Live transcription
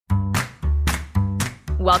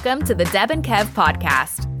Welcome to the Deb and Kev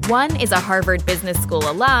podcast. One is a Harvard Business School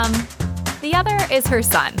alum. The other is her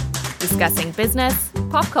son, discussing business,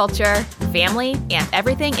 pop culture, family, and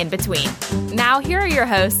everything in between. Now, here are your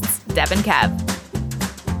hosts, Deb and Kev.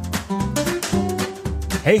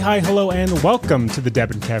 Hey, hi, hello, and welcome to the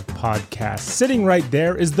Deb and Kev podcast. Sitting right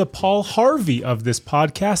there is the Paul Harvey of this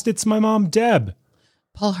podcast. It's my mom, Deb.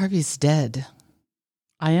 Paul Harvey's dead.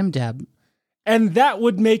 I am Deb. And that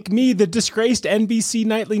would make me the disgraced NBC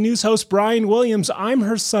Nightly News host, Brian Williams. I'm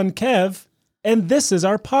her son, Kev, and this is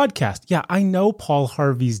our podcast. Yeah, I know Paul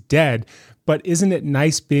Harvey's dead, but isn't it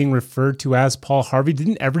nice being referred to as Paul Harvey?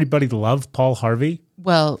 Didn't everybody love Paul Harvey?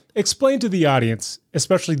 Well, explain to the audience,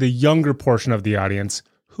 especially the younger portion of the audience,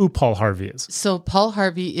 who Paul Harvey is. So Paul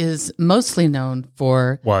Harvey is mostly known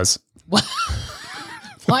for...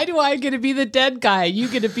 Why do I get to be the dead guy? You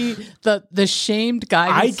get to be the shamed guy.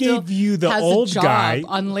 I gave you the old guy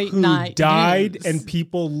on late who night died news. And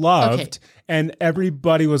people loved, and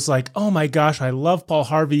everybody was like, oh my gosh, I love Paul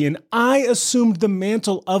Harvey. And I assumed the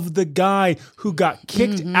mantle of the guy who got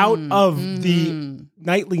kicked out of the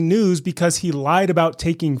nightly news because he lied about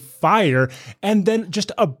taking fire and then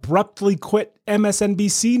just abruptly quit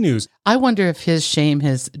MSNBC News. I wonder if his shame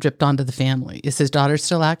has dripped onto the family. Is his daughter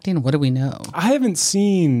still acting? What do we know? I haven't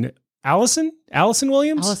seen Allison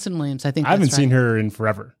Williams? Allison Williams, I think I haven't seen her in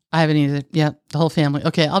forever. I haven't either. Yeah, the whole family.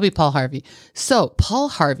 Okay, I'll be Paul Harvey. So Paul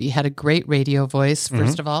Harvey had a great radio voice,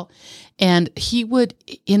 first of all, and he would,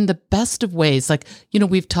 in the best of ways, like, you know,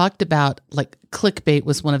 we've talked about, like, Clickbait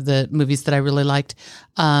was one of the movies that I really liked.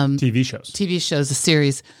 TV shows, a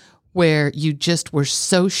series where you just were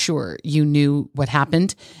so sure you knew what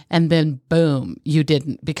happened, and then boom, you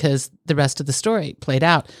didn't, because the rest of the story played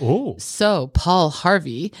out. Oh. So Paul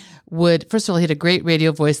Harvey would, first of all, he had a great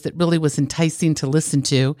radio voice that really was enticing to listen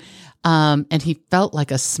to, and he felt like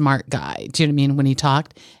a smart guy. Do you know what I mean? When he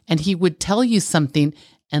talked, and he would tell you something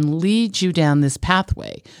and lead you down this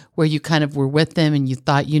pathway where you kind of were with them and you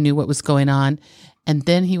thought you knew what was going on. And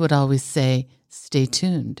then he would always say, stay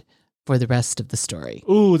tuned for the rest of the story.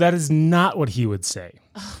 Ooh, that is not what he would say.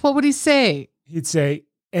 What would he say? He'd say,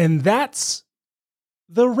 and that's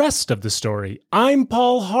the rest of the story. I'm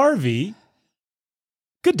Paul Harvey.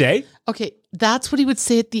 Good day. Okay, that's what he would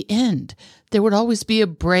say at the end. There would always be a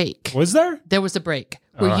break. Was there? There was a break.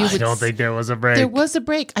 I don't think there was a break. There was a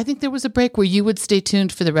break. I think there was a break where you would stay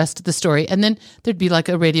tuned for the rest of the story. And then there'd be like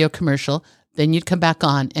a radio commercial. Then you'd come back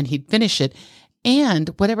on and he'd finish it. And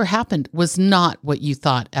whatever happened was not what you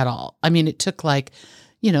thought at all. I mean, it took like,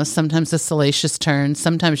 you know, sometimes a salacious turn,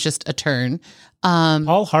 sometimes just a turn.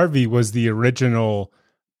 Paul Harvey was the original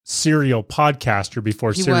serial podcaster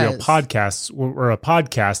before serial podcasts were a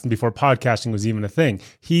podcast and before podcasting was even a thing.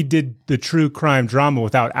 He did the true crime drama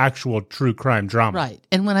without actual true crime drama. Right.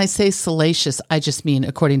 And when I say salacious, I just mean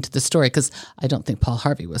according to the story, because I don't think Paul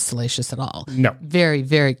Harvey was salacious at all. No. Very,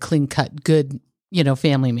 very clean-cut, good, you know,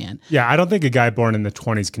 family man. Yeah, I don't think a guy born in the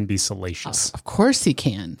 20s can be salacious. Of course he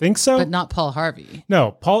can. Think so? But not Paul Harvey.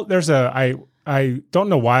 No, Paul, I don't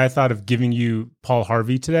know why I thought of giving you Paul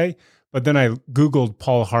Harvey today, but then I Googled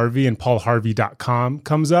Paul Harvey and paulharvey.com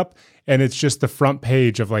comes up, and it's just the front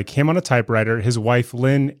page of like him on a typewriter, his wife,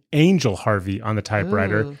 Lynn Angel Harvey, on the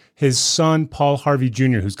typewriter, Ooh. his son, Paul Harvey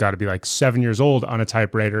Jr., who's got to be like 7 years old, on a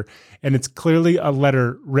typewriter. And it's clearly a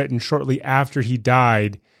letter written shortly after he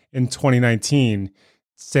died in 2019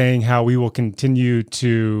 saying how we will continue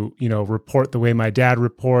to, you know, report the way my dad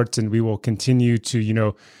reports, and we will continue to, you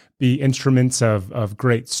know, be instruments of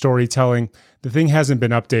great storytelling. The thing hasn't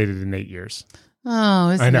been updated in 8 years. Oh,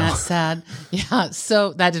 isn't that sad? Yeah,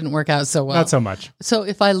 so that didn't work out so well. Not so much. So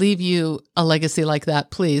if I leave you a legacy like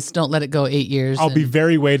that, please don't let it go 8 years. I'll be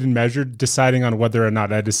very weighed and measured, deciding on whether or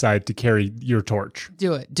not I decide to carry your torch.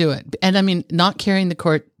 Do it. And I mean, not carrying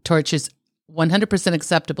the torch is 100%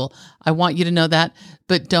 acceptable. I want you to know that,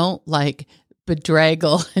 but don't like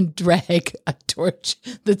bedraggle and drag a torch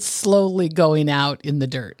that's slowly going out in the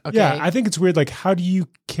dirt. Okay? Yeah, I think it's weird. Like, how do you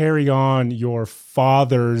carry on your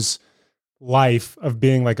father's life of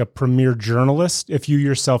being like a premier journalist if you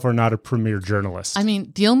yourself are not a premier journalist? I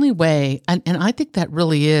mean, the only way, and I think that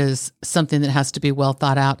really is something that has to be well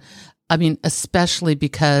thought out. I mean, especially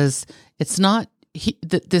because it's not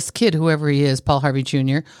this kid, whoever he is, Paul Harvey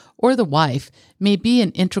Jr., or the wife, may be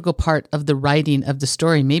an integral part of the writing of the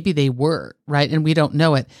story. Maybe they were, right? And we don't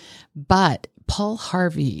know it. But Paul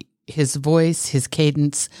Harvey, his voice, his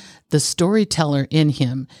cadence, the storyteller in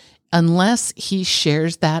him, unless he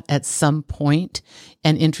shares that at some point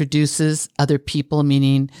and introduces other people,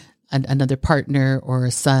 meaning another partner or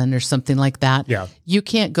a son or something like that, yeah, you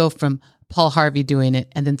can't go from Paul Harvey doing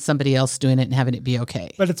it and then somebody else doing it and having it be okay.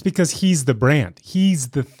 But it's because he's the brand. He's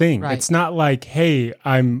the thing. Right. It's not like, hey,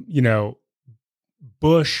 I'm,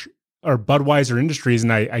 Busch or Budweiser Industries,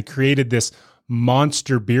 and I created this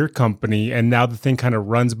monster beer company, and now the thing kind of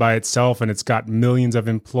runs by itself, and it's got millions of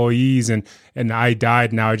employees, and I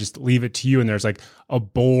died. Now I just leave it to you, and there's like a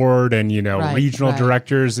board and regional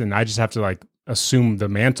directors, and I just have to like assume the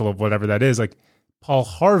mantle of whatever that is. Like Paul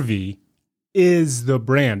Harvey is the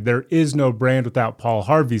brand. There is no brand without Paul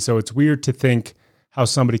Harvey. So it's weird to think how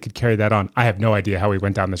somebody could carry that on. I have no idea how we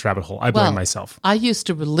went down this rabbit hole. I blame myself. I used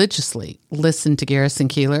to religiously listen to Garrison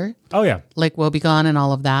Keillor. Oh yeah. Lake Wobegon and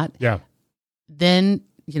all of that. Yeah. Then,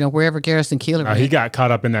 wherever Garrison Keillor went. He got caught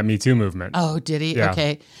up in that Me Too movement. Oh, did he? Yeah.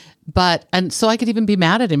 Okay. And so I could even be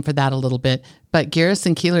mad at him for that a little bit. But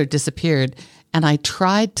Garrison Keillor disappeared, and I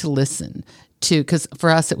tried to listen to, because for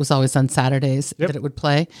us it was always on Saturdays that it would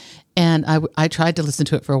play, and I tried to listen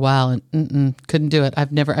to it for a while and couldn't do it.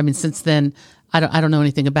 Since then I don't know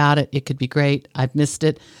anything about it. It could be great. I've missed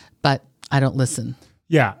it, but I don't listen.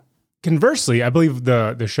 Yeah. Conversely, I believe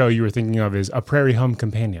the show you were thinking of is A Prairie Home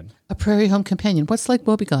Companion. A Prairie Home Companion. What's Lake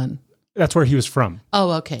Wobegon? That's where he was from.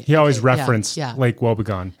 Oh, okay. He always referenced Lake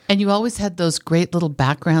Wobegon. And you always had those great little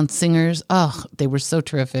background singers. Oh, they were so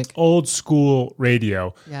terrific. Old school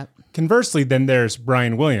radio. Yep. Conversely, then there's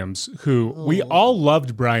Brian Williams, who we all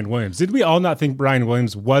loved Brian Williams. Did we all not think Brian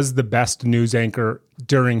Williams was the best news anchor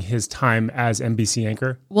during his time as NBC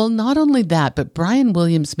anchor? Well, not only that, but Brian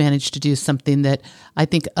Williams managed to do something that I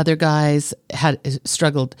think other guys had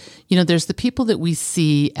struggled. There's the people that we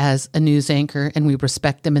see as a news anchor and we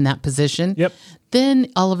respect them in that position. Yep.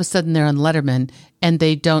 Then all of a sudden they're on Letterman and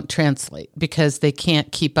they don't translate because they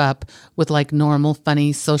can't keep up with like normal,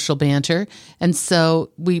 funny social banter. And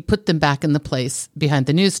so we put them back in the place behind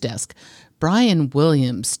the news desk. Brian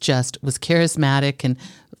Williams just was charismatic and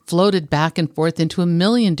floated back and forth into a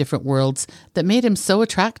million different worlds that made him so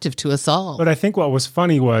attractive to us all. But I think what was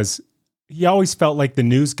funny was he always felt like the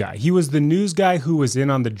news guy. He was the news guy who was in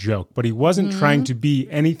on the joke, but he wasn't trying to be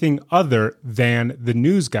anything other than the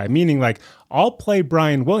news guy, meaning like, I'll play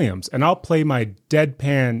Brian Williams and I'll play my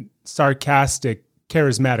deadpan, sarcastic,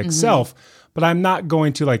 charismatic self, but I'm not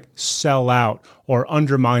going to like sell out or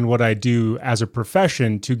undermine what I do as a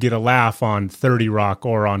profession to get a laugh on 30 Rock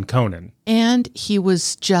or on Conan. And he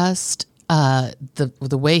was just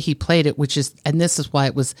the way he played it, and this is why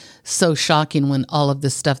it was so shocking when all of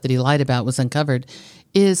this stuff that he lied about was uncovered,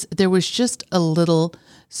 is there was just a little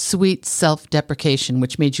sweet self-deprecation,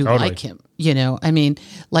 which made you like him.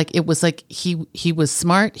 Like it was like he was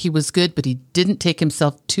smart, he was good, but he didn't take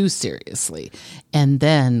himself too seriously. And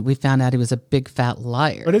then we found out he was a big fat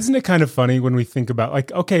liar. But isn't it kind of funny when we think about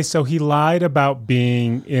like, okay, so he lied about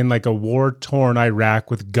being in like a war-torn Iraq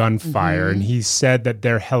with gunfire, and he said that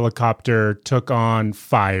their helicopter took on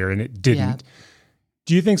fire and it didn't. Yeah.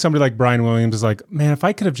 Do you think somebody like Brian Williams is like, man, if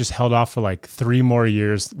I could have just held off for like 3 more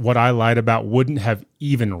years, what I lied about wouldn't have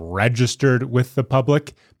even registered with the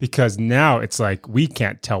public? Because now it's like we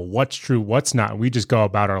can't tell what's true, what's not. We just go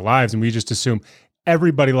about our lives and we just assume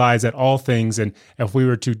everybody lies at all things. And if we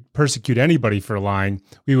were to persecute anybody for lying,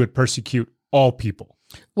 we would persecute all people.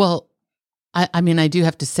 Well, I mean, I do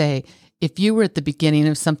have to say, if you were at the beginning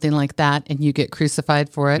of something like that and you get crucified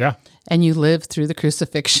for it, and you live through the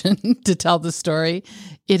crucifixion to tell the story,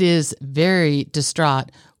 it is very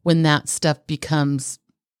distraught when that stuff becomes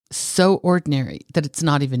so ordinary that it's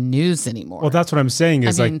not even news anymore. Well, that's what I'm saying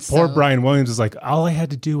is poor Brian Williams is like, all I had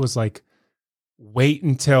to do was like wait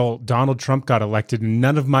until Donald Trump got elected and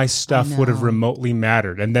none of my stuff would have remotely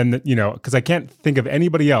mattered. And then, because I can't think of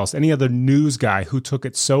anybody else, any other news guy who took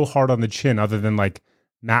it so hard on the chin other than like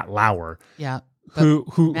Matt Lauer. Yeah.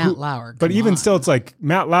 Matt Lauer. But even still, it's like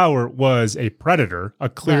Matt Lauer was a predator, a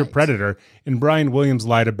clear predator, and Brian Williams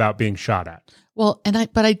lied about being shot at. Well,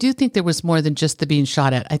 but I do think there was more than just the being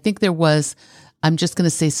shot at. I think there was, I'm just going to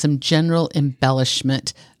say, some general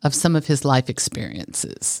embellishment of some of his life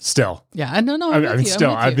experiences. Still. Yeah, I don't know.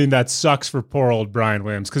 I mean, that sucks for poor old Brian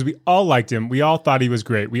Williams because we all liked him. We all thought he was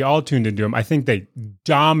great. We all tuned into him. I think they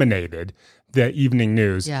dominated the evening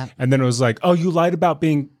news. Yeah. And then it was like, oh, you lied about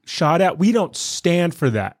being shot at? We don't stand for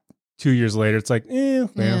that. 2 years later, it's like,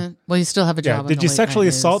 well, you still have a job. Did you sexually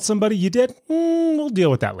assault somebody? You did? We'll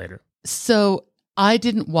deal with that later. So I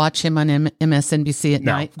didn't watch him on MSNBC at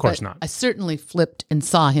night. No, of course not. I certainly flipped and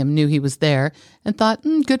saw him, knew he was there, and thought,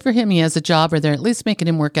 good for him. He has a job, or they're at least making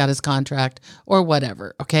him work out his contract or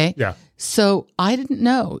whatever. Okay. Yeah. So I didn't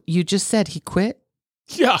know. You just said he quit.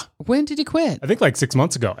 Yeah. When did he quit? I think like 6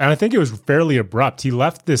 months ago. And I think it was fairly abrupt. He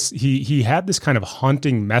left this, he had this kind of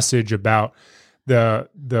haunting message about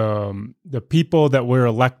the people that we're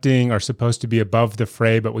electing are supposed to be above the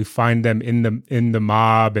fray, but we find them in the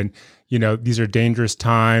mob, and these are dangerous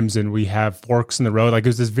times, and we have forks in the road. Like, it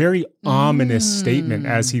was this very ominous statement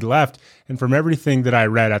as he left. And from everything that I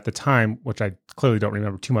read at the time, which I clearly don't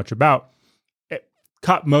remember too much about, it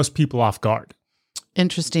caught most people off guard.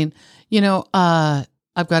 Interesting.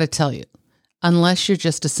 I've got to tell you, unless you're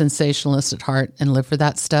just a sensationalist at heart and live for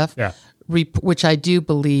that stuff, which I do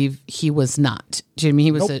believe he was not. Jimmy,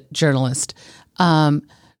 he was a journalist.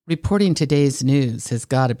 Reporting today's news has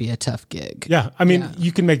got to be a tough gig. Yeah. I mean,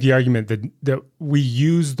 you can make the argument that we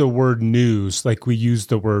use the word news like we use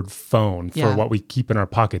the word phone for what we keep in our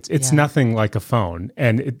pockets. It's nothing like a phone,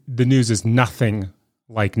 and the news is nothing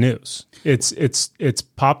like news. It's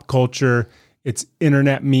pop culture. It's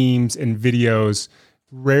internet memes and videos.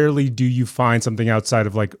 Rarely do you find something outside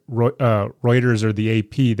of like Reuters or the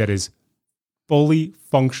AP that is fully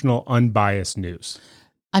functional, unbiased news.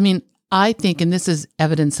 I mean, I think, and this is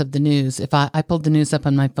evidence of the news, if I pulled the news up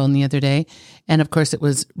on my phone the other day, and of course it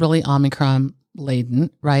was really Omicron laden,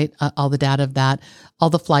 right? All the data of that, all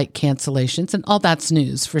the flight cancellations, and all that's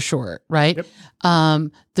news for sure, right? Yep.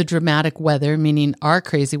 The dramatic weather, meaning our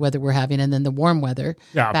crazy weather we're having, and then the warm weather.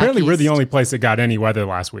 Yeah, apparently we're the only place that got any weather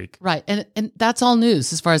last week. Right, and that's all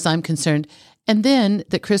news as far as I'm concerned. And then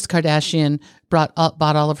that Kris Kardashian bought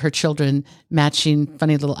all of her children matching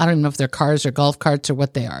funny little, I don't even know if they're cars or golf carts or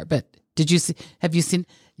what they are, but have you seen?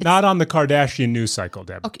 Not on the Kardashian news cycle,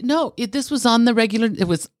 Deb. Okay, no, this was on the regular,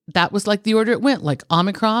 that was like the order it went, like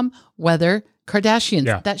Omicron, weather, Kardashians.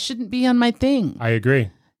 Yeah. That shouldn't be on my thing. I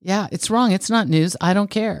agree. Yeah, it's wrong. It's not news. I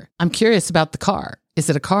don't care. I'm curious about the car. Is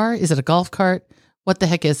it a car? Is it a golf cart? What the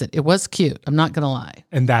heck is it? It was cute. I'm not going to lie.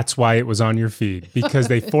 And that's why it was on your feed, because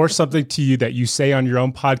they force something to you that you say on your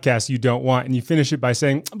own podcast you don't want, and you finish it by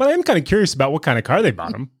saying, but I'm kind of curious about what kind of car they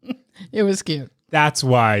bought him. It was cute. That's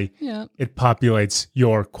why it populates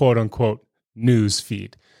your quote unquote news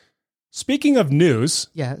feed. Speaking of news.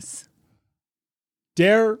 Yes.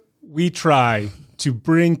 Dare we try to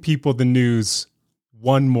bring people the news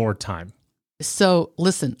one more time? So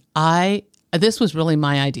listen, this was really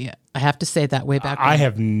my idea. I have to say that way back when. I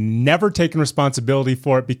have never taken responsibility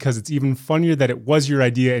for it, because it's even funnier that it was your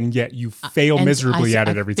idea, and yet you fail miserably at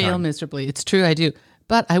it every time. I fail miserably. It's true, I do.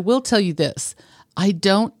 But I will tell you this. I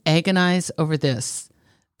don't agonize over this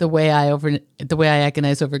the way I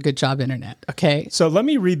agonize over Good Job Internet, okay? So let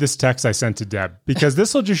me read this text I sent to Deb, because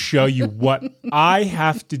this will just show you what I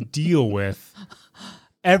have to deal with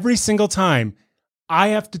every single time I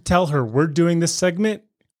have to tell her we're doing this segment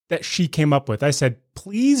that she came up with. I said,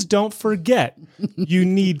 please don't forget, you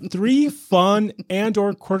need 3 fun and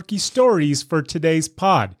or quirky stories for today's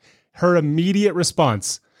pod. Her immediate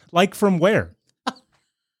response, like from where?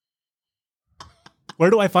 Where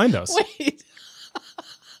do I find those? Wait.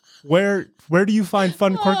 Where do you find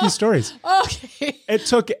fun, quirky stories? Okay. It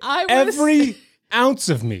took every ounce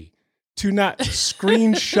of me to not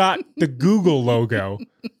screenshot the Google logo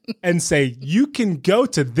and say, you can go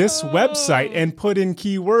to this website and put in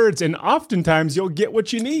keywords, and oftentimes you'll get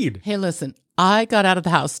what you need. Hey, listen, I got out of the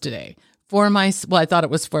house today I thought it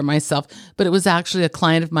was for myself, but it was actually a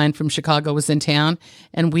client of mine from Chicago was in town,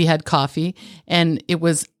 and we had coffee, and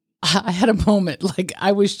I had a moment, like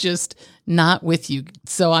I was just not with you.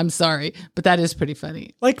 So I'm sorry, but that is pretty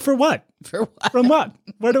funny. Like for what? For what? From what?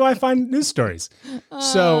 Where do I find news stories?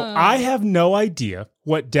 So I have no idea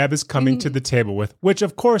what Deb is coming to the table with, which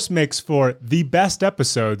of course makes for the best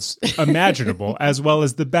episodes imaginable, as well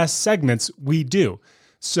as the best segments we do.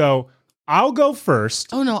 So I'll go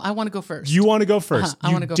first. Oh no, I want to go first. You want to go first.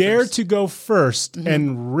 I want to go dare first. to go first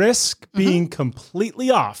and risk being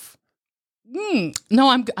completely off. No,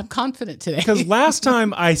 I'm confident today. Because last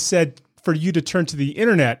time I said for you to turn to the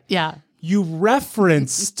internet, you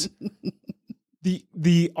referenced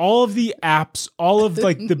the all of the apps, all of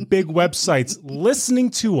like the big websites listening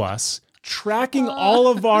to us, tracking all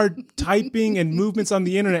of our typing and movements on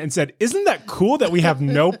the internet, and said, isn't that cool that we have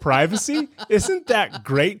no privacy? Isn't that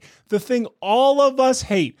great? The thing all of us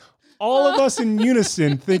hate, all of us in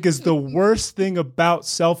unison think is the worst thing about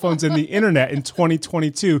cell phones and the internet in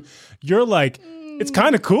 2022. You're like, it's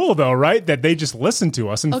kind of cool though, right? That they just listen to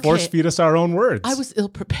us and force feed us our own words. I was ill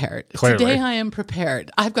prepared. Clearly. Today I am prepared.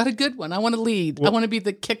 I've got a good one. I want to lead. I want to be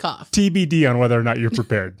the kickoff. TBD on whether or not you're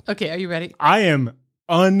prepared. Okay, are you ready? I am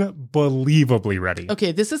unbelievably ready.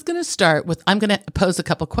 Okay, this is going to start with, I'm going to pose a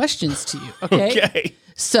couple questions to you. Okay. Okay.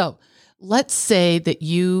 So let's say that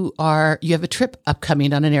you have a trip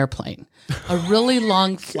upcoming on an airplane, a really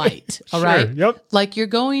long flight. All right. Yep. Like you're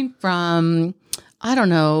going from, I don't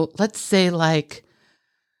know, let's say like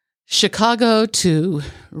Chicago to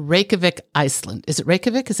Reykjavik, Iceland. Is it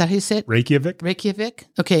Reykjavik? Is that how you say it? Reykjavik? Reykjavik.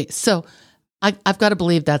 Okay, so I've got to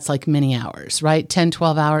believe that's like many hours, right? 10,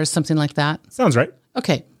 12 hours, something like that. Sounds right.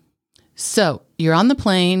 Okay, so you're on the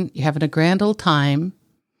plane, you're having a grand old time,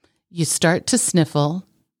 you start to sniffle,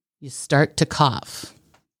 you start to cough,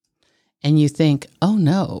 and you think, oh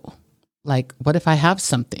no, like what if I have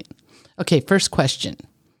something? Okay, first question.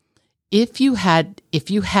 If you had,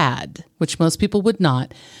 which most people would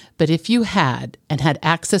not, but if you had and had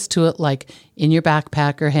access to it, like in your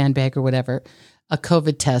backpack or handbag or whatever, a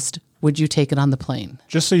COVID test, would you take it on the plane?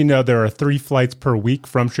 Just so you know, there are 3 flights per week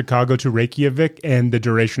from Chicago to Reykjavik, and the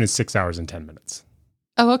duration is 6 hours and 10 minutes.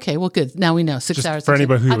 Oh, okay. Well, good. Now we know 6 Just hours. for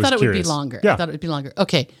anybody who was I thought it curious. would be longer. Yeah. I thought it would be longer.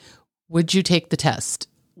 Okay. Would you take the test?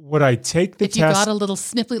 Would I take the If you test got a little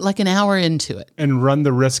sniffly, like an hour into it? and run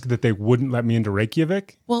the risk that they wouldn't let me into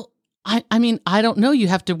Reykjavik? Well, I mean, I don't know. You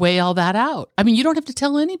have to weigh all that out. I mean, you don't have to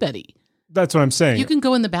tell anybody. That's what I'm saying. You can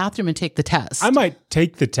go in the bathroom and take the test. I might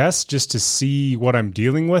take the test just to see what I'm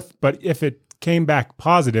dealing with, but if it came back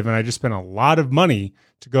positive and I just spent a lot of money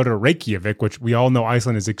to go to Reykjavik, which we all know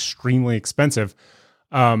Iceland is extremely expensive,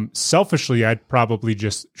 selfishly, I'd probably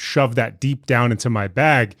just shove that deep down into my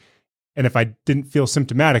bag. And if I didn't feel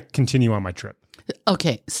symptomatic, continue on my trip.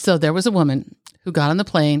 Okay, so there was a woman who got on the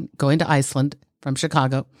plane going to Iceland from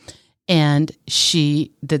Chicago, and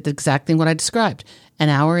she did the exact thing what I described. An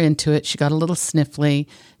hour into it, she got a little sniffly.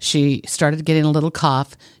 She started getting a little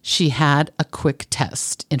cough. She had a quick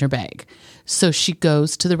test in her bag. So she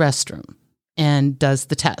goes to the restroom and does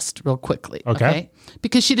the test real quickly. Okay.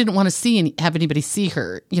 Because she didn't want to have anybody see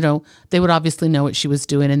her. You know, they would obviously know what she was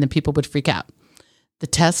doing and then people would freak out. The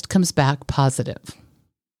test comes back positive.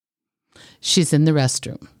 She's in the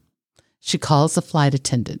restroom. She calls the flight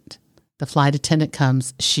attendant. The flight attendant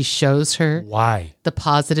comes. She shows her Why? the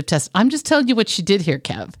positive test. I'm just telling you what she did here,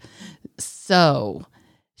 Kev. So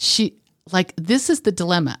this is the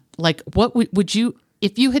dilemma. Like, what would you,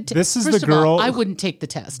 if you had, This is first the of all, girl- I wouldn't take the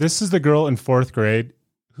test. This is the girl in 4th grade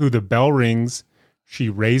who the bell rings. She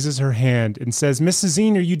raises her hand and says, Mrs.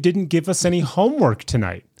 Zener, you didn't give us any homework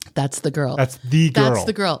tonight. That's the girl. That's the girl. That's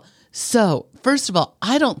the girl. So, first of all,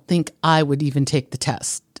 I don't think I would even take the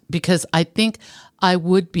test because I think I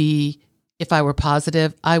would be, if I were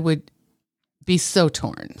positive, I would be so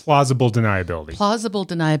torn. Plausible deniability. Plausible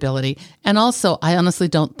deniability. And also, I honestly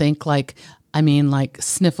don't think like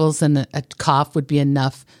sniffles and a cough would be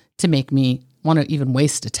enough to make me want to even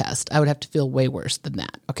waste a test. I would have to feel way worse than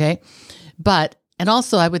that. Okay. And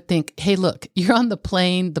also I would think, hey, look, you're on the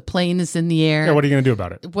plane is in the air. Yeah, what are you going to do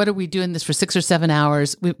about it? What are we doing this for 6 or 7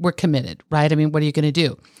 hours? We're committed, right? I mean, what are you going to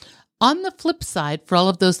do? On the flip side, for all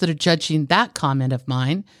of those that are judging that comment of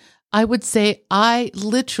mine, I would say I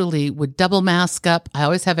literally would double mask up. I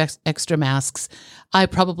always have extra masks. I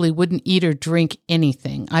probably wouldn't eat or drink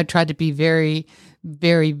anything. I try to be very,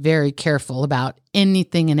 very, very careful about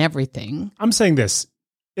anything and everything. I'm saying this.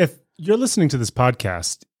 If you're listening to this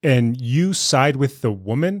podcast and you side with the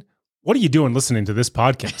woman, what are you doing listening to this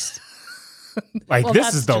podcast? Like, Well, this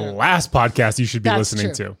that's is the true. last podcast you should be That's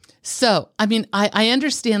listening true. to. So, I mean, I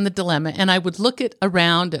understand the dilemma, and I would look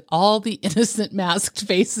around at all the innocent masked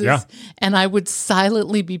faces, Yeah. and I would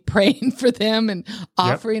silently be praying for them and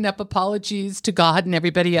offering up apologies to God and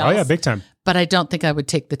everybody else. Oh, yeah, big time. But I don't think I would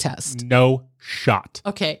take the test. No shot.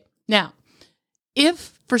 Okay. Now,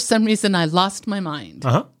 if for some reason I lost my mind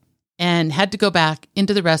Uh-huh. and had to go back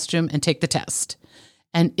into the restroom and take the test,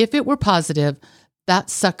 and if it were positive, that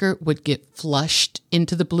sucker would get flushed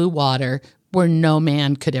into the blue water where no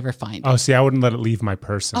man could ever find it. Oh, see, I wouldn't let it leave my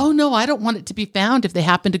person. Oh, no, I don't want it to be found if they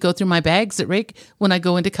happen to go through my bags at Rake when I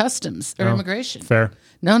go into customs or immigration. Fair.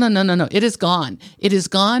 No. It is gone. It is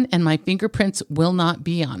gone, and my fingerprints will not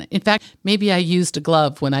be on it. In fact, maybe I used a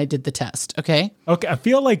glove when I did the test, okay? Okay, I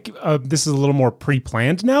feel like this is a little more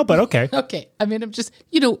pre-planned now, but okay. Okay. I mean, I'm just,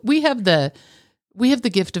 we have the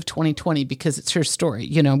gift of 2020 because it's her story.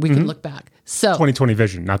 We can look back. So 2020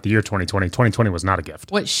 vision, not the year 2020. 2020 was not a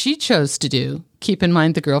gift. what she chose to do, keep in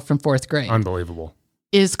mind the girl from 4th grade, Unbelievable.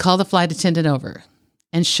 is call the flight attendant over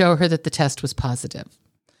and show her that the test was positive.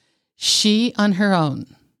 She, on her own,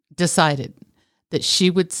 decided that she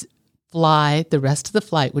would fly the rest of the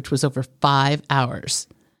flight, which was over 5 hours,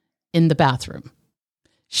 in the bathroom.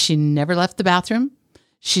 She never left the bathroom.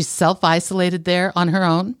 She self-isolated there on her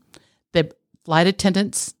own. The flight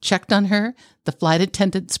attendants checked on her. The flight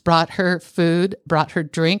attendants brought her food, brought her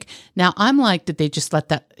drink. Now, I'm like, did they just let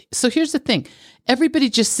that? So here's the thing.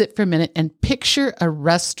 Everybody just sit for a minute and picture a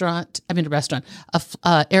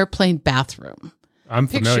airplane bathroom. I'm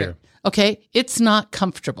familiar. Picture. Okay. It's not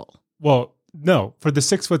comfortable. Well, no, for the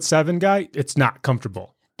 6'7" guy, it's not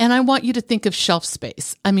comfortable. And I want you to think of shelf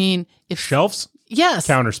space. I mean, if Shelves? yes,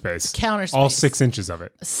 Counter space. counter space, All 6 inches of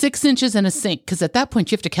it. 6 inches and a sink, because at that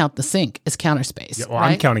point you have to count the sink as counter space. Yeah, well,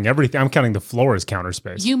 right? I'm counting everything. I'm counting the floor as counter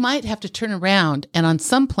space. You might have to turn around, and on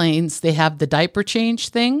some planes they have the diaper change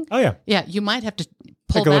thing. Oh, yeah. Yeah, you might have to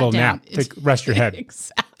pull Take a that little down. nap. Rest your head.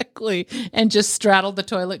 Exactly. And just straddle the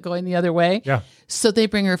toilet going the other way. Yeah. So they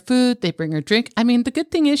bring her food, they bring her drink. I mean, the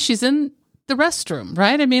good thing is she's in the restroom,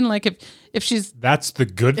 right? I mean, like if she's That's the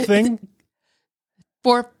good thing?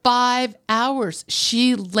 for 5 hours,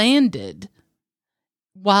 she landed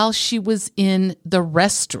while she was in the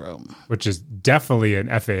restroom. Which is definitely an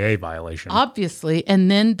FAA violation. Obviously.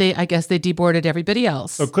 And then I guess they deboarded everybody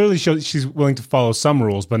else. So clearly she's willing to follow some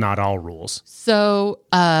rules, but not all rules. So,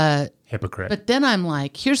 Hypocrite. but then I'm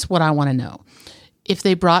like, here's what I want to know. If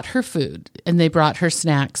they brought her food and they brought her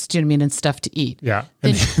snacks, do you know what I mean, and stuff to eat. Yeah.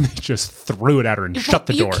 And they just threw it at her and shut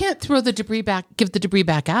the door. You can't throw the debris back, give the debris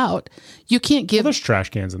back out. You can't give. Well, there's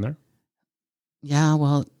trash cans in there. Yeah,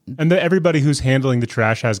 well. And everybody who's handling the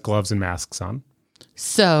trash has gloves and masks on.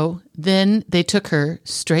 So then they took her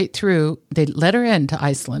straight through. They let her into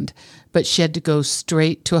Iceland, but she had to go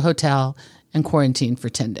straight to a hotel and quarantine for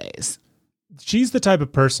 10 days. She's the type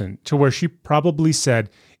of person to where she probably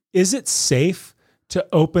said, is it safe to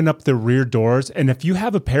open up the rear doors? And if you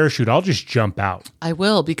have a parachute, I'll just jump out. I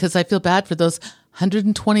will, because I feel bad for those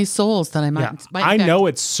 120 souls that I might. I know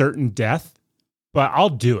it's certain death, but I'll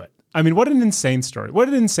do it. I mean, what an insane story. What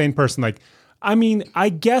an insane person. Like, I mean, I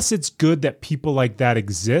guess it's good that people like that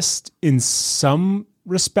exist in some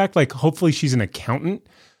respect. Like, hopefully she's an accountant.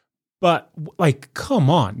 But like, come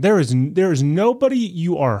on, there is nobody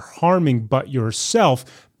you are harming but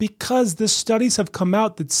yourself, because the studies have come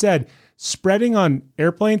out that said spreading on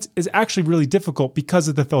airplanes is actually really difficult because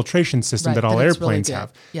of the filtration system that all airplanes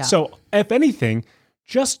have. Yeah. So if anything,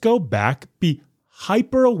 just go back, be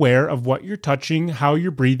hyper aware of what you're touching, how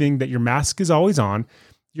you're breathing, that your mask is always on.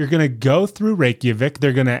 You're going to go through Reykjavik.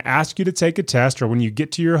 They're going to ask you to take a test, or when you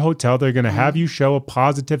get to your hotel, they're going to have you show a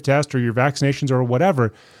positive test or your vaccinations or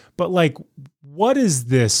whatever. But like, what is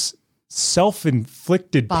this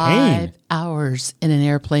self-inflicted pain? 5 hours in an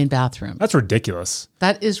airplane bathroom. That's ridiculous.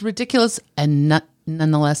 That is ridiculous, and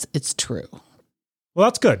nonetheless, it's true. Well,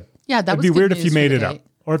 that's good. Yeah, that It'd was be good weird if you news made for it the up, day.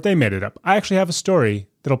 or if they made it up. I actually have a story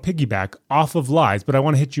that'll piggyback off of lies, but I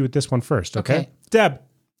want to hit you with this one first, okay? Okay. Deb,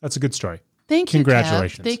 that's a good story. Thank you,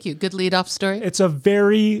 Congratulations. Tab. Thank you. Good lead-off story. It's a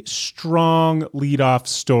very strong lead-off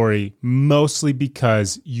story, mostly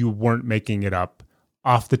because you weren't making it up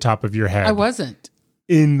off the top of your head. I wasn't.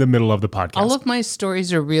 In the middle of the podcast. All of my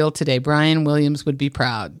stories are real today. Brian Williams would be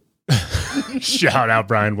proud. Shout out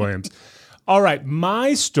Brian Williams. All right,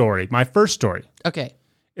 my story, my first story, Okay.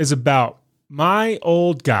 is about my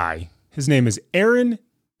old guy. His name is Aaron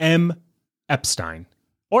M. Epstein.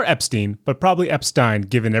 Or Epstein, but probably Epstein,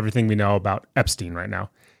 given everything we know about Epstein right now.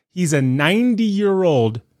 He's a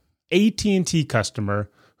 90-year-old AT&T customer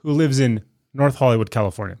who lives in North Hollywood,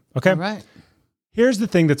 California. Okay? All right. Here's the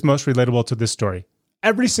thing that's most relatable to this story.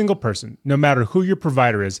 Every single person, no matter who your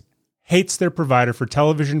provider is, hates their provider for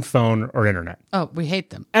television, phone, or internet. Oh, we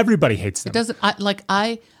hate them. Everybody hates them. It doesn't.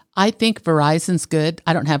 I think Verizon's good.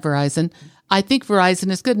 I don't have Verizon. I think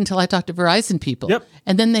Verizon is good until I talk to Verizon people. Yep.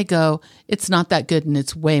 And then they go, it's not that good and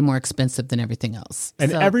it's way more expensive than everything else.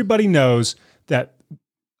 And So- everybody knows that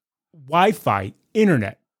Wi-Fi,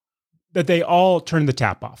 internet, that they all turn the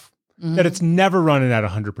tap off. Mm-hmm. That it's never running at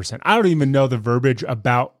 100%. I don't even know the verbiage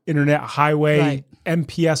about internet, highway, Right.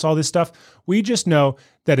 MPS, all this stuff. We just know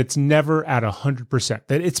that it's never at 100%.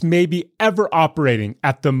 That it's maybe ever operating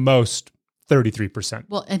at the most 33%.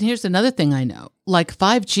 Well, and here's another thing I know. Like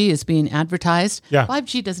 5G is being advertised. Yeah.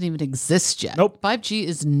 5G doesn't even exist yet. Nope. 5G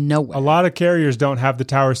is nowhere. A lot of carriers don't have the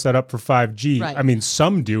tower set up for 5G. Right. I mean,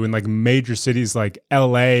 some do in like major cities like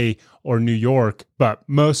LA or New York, but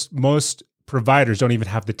most providers don't even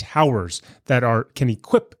have the towers that can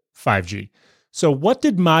equip 5G. So what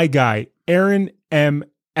did my guy, Aaron M.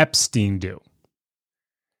 Epstein, do?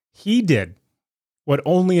 He did what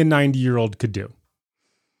only a 90-year-old could do.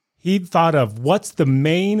 He thought of, what's the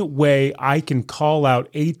main way I can call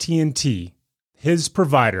out AT&T, his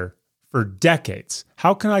provider, for decades?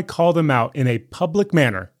 How can I call them out in a public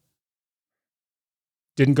manner?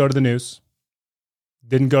 Didn't go to the news.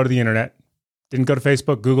 Didn't go to the internet. Didn't go to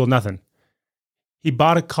Facebook, Google, nothing. He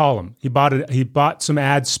bought a column. He bought some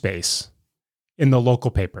ad space in the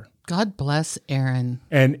local paper. God bless Aaron.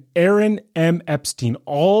 And Aaron M. Epstein,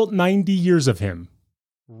 all 90 years of him,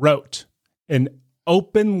 wrote an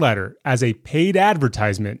open letter as a paid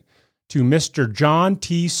advertisement to Mr. John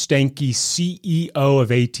T. Stanky, CEO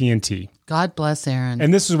of AT&T. God bless Aaron.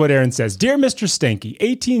 And this is what Aaron says. Dear Mr. Stanky,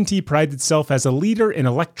 AT&T prides itself as a leader in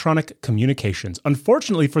electronic communications.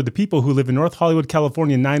 Unfortunately for the people who live in North Hollywood,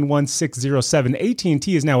 California 91607,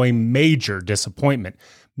 AT&T is now a major disappointment.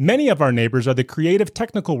 Many of our neighbors are the creative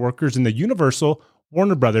technical workers in the Universal,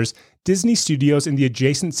 Warner Brothers, Disney Studios in the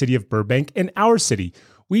adjacent city of Burbank, and our city.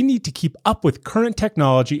 We need to keep up with current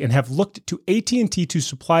technology and have looked to AT&T to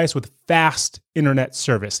supply us with fast internet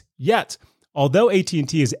service. Yet, although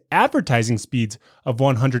AT&T is advertising speeds of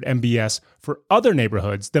 100 Mbps for other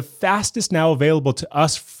neighborhoods, the fastest now available to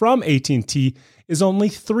us from AT&T is only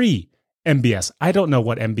 3 Mbps. I don't know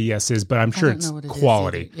what Mbps is, but I'm sure it's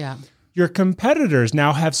quality. Yeah. Your competitors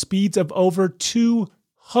now have speeds of over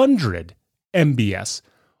 200 Mbps.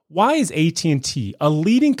 Why is AT&T, a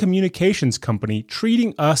leading communications company,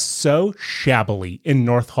 treating us so shabbily in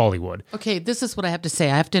North Hollywood? Okay, this is what I have to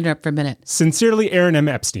say. I have to interrupt for a minute. Sincerely, Aaron M.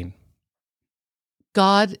 Epstein.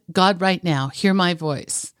 God, right now, hear my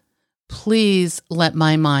voice. Please let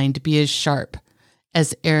my mind be as sharp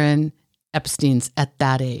as Aaron Epstein's at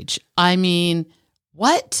that age. I mean,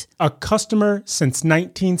 what? A customer since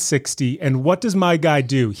 1960, and what does my guy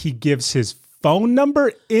do? He gives his phone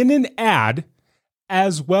number in an ad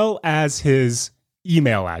as well as his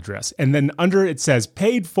email address. And then under it says,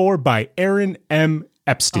 paid for by Aaron M.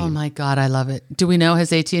 Epstein. Oh my God, I love it. Do we know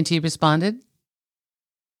has AT&T responded?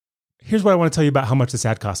 Here's what I want to tell you about how much this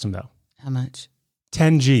ad cost him, though. How much?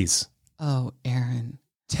 10 G's. Oh, Aaron.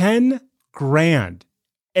 10 grand.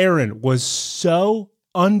 Aaron was so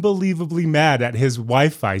unbelievably mad at his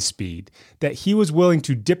Wi-Fi speed that he was willing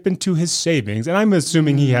to dip into his savings. And I'm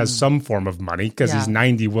assuming he has some form of money because he's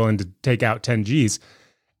 90 willing to take out 10 G's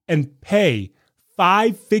and pay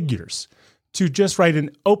 5 figures to just write an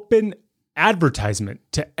open advertisement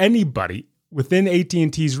to anybody within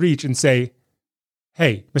AT&T's reach and say,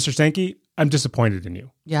 hey, Mr. Stanky, I'm disappointed in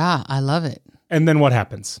you. Yeah, I love it. And then what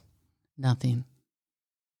happens? Nothing.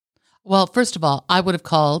 Well, first of all, I would have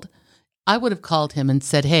called him and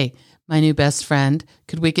said, hey, my new best friend,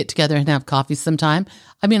 could we get together and have coffee sometime?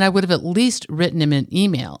 I mean, I would have at least written him an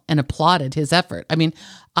email and applauded his effort. I mean,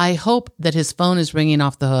 I hope that his phone is ringing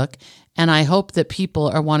off the hook, and I hope that people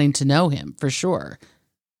are wanting to know him for sure.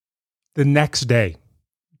 The next day,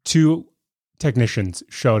 2 technicians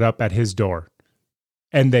showed up at his door,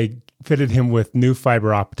 and they fitted him with new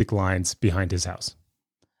fiber optic lines behind his house.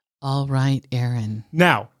 All right, Aaron.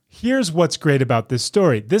 Now, here's what's great about this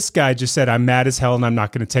story. This guy just said, I'm mad as hell and I'm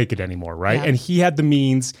not going to take it anymore, right? Yeah. And he had the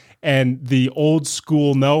means and the old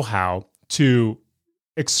school know-how to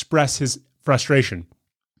express his frustration.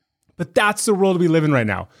 But that's the world we live in right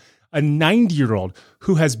now. A 90-year-old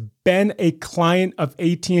who has been a client of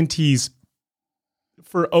AT&T's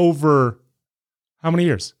for over, how many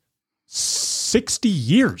years? 60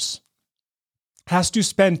 years. Has to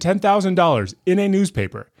spend $10,000 in a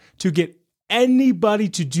newspaper to get anybody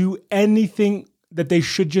to do anything that they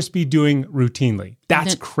should just be doing routinely.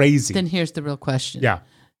 That's crazy. Then here's the real question. Yeah.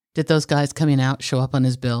 Did those guys coming out show up on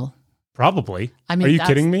his bill? Probably. I mean, are you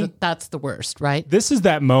kidding me? That's the worst, right? This is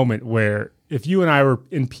that moment where if you and I were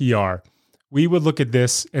in PR, we would look at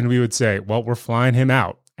this and we would say, well, we're flying him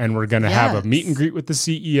out. And we're going to have a meet and greet with the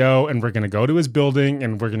CEO, and we're going to go to his building,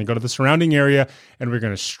 and we're going to go to the surrounding area, and we're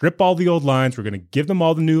going to strip all the old lines. We're going to give them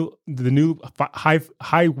all the new high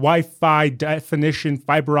Wi-Fi definition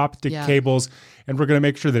fiber optic cables, and we're going to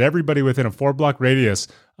make sure that everybody within a 4-block radius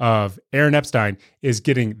of Aaron Epstein is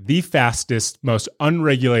getting the fastest, most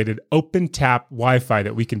unregulated, open tap Wi-Fi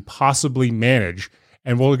that we can possibly manage.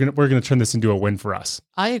 And we're gonna turn this into a win for us.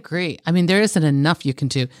 I agree. I mean, there isn't enough you can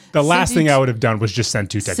do. The last thing I would have done was just send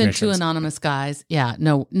 2 technicians. Send 2 anonymous guys. Yeah,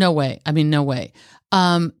 no way. I mean, no way.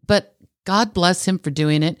 But God bless him for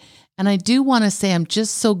doing it. And I do want to say I'm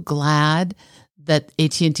just so glad that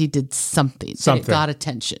AT&T did something. That it got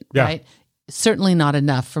attention, right? Certainly not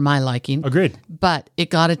enough for my liking. Agreed. But it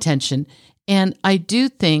got attention. And I do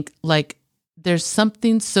think, like, there's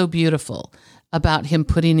something so beautiful about him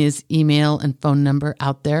putting his email and phone number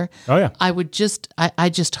out there. Oh, yeah. I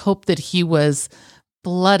just hope that he was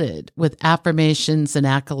flooded with affirmations and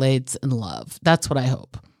accolades and love. That's what I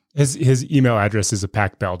hope. His email address is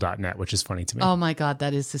apacbell.net, which is funny to me. Oh my God,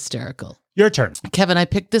 that is hysterical. Your turn. Kevin, I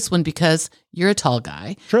picked this one because you're a tall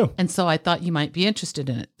guy. True. And so I thought you might be interested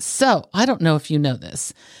in it. So I don't know if you know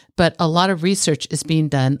this, but a lot of research is being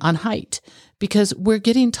done on height because we're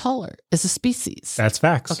getting taller as a species. That's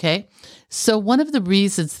facts. Okay. So one of the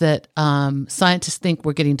reasons that scientists think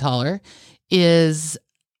we're getting taller is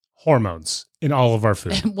hormones in all of our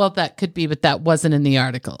food. Well, that could be, but that wasn't in the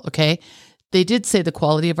article. Okay. they did say the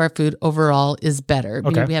quality of our food overall is better.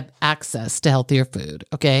 Meaning we have access to healthier food.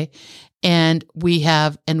 Okay. And we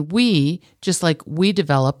just like we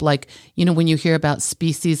develop, like, when you hear about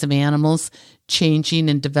species of animals changing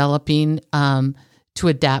and developing to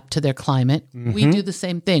adapt to their climate, we do the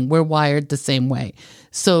same thing. We're wired the same way.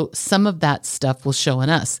 So some of that stuff will show in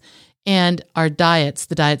us. And our diets,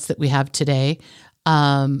 the diets that we have today,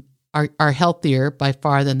 are healthier by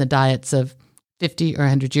far than the diets of 50 or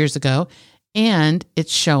 100 years ago. And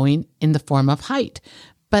it's showing in the form of height.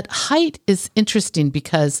 But height is interesting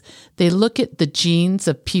because they look at the genes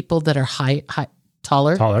of people that are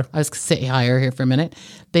taller. I was going to say higher here for a minute.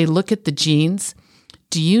 They look at the genes.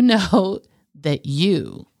 Do you know that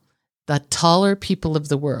the taller people of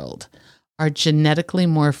the world, are genetically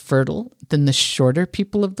more fertile than the shorter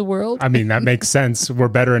people of the world? I mean, that makes sense. We're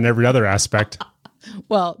better in every other aspect.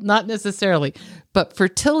 Well, not necessarily, but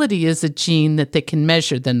fertility is a gene that they can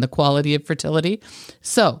measure then the quality of fertility.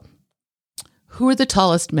 So who are the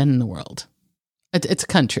tallest men in the world? It's a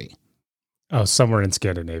country. Oh, somewhere in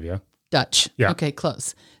Scandinavia. Dutch. Yeah. Okay,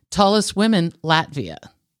 close. Tallest women, Latvia.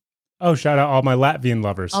 Oh, shout out all my Latvian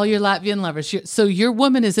lovers. All your Latvian lovers. So your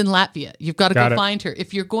woman is in Latvia. You've got to go find her.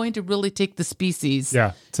 If you're going to really take the species.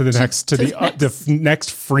 Yeah, to the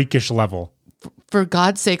next freakish level. For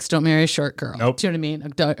God's sakes, don't marry a short girl. Nope. Do you know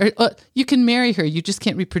what I mean? You can marry her. You just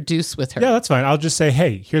can't reproduce with her. Yeah, that's fine. I'll just say,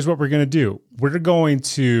 hey, here's what we're going to do. We're going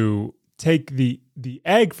to take the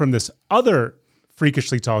egg from this other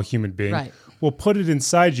freakishly tall human being. Right. We'll put it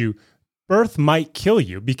inside you. Birth might kill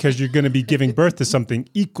you because you're going to be giving birth to something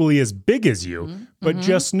equally as big as you. But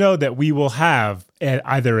just know that we will have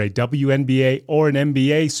either a WNBA or an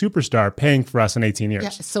NBA superstar paying for us in 18 years. Yeah,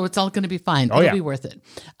 so it's all going to be fine. It'll be worth it.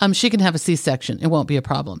 She can have a C-section. It won't be a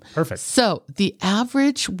problem. Perfect. So the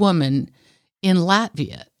average woman in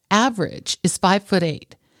Latvia, is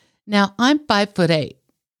 5'8". Now I'm 5'8",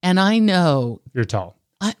 and I know you're tall.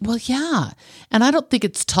 Well, yeah. And I don't think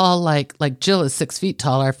it's tall like Jill is 6 feet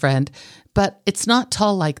tall, our friend, but it's not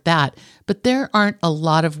tall like that. But there aren't a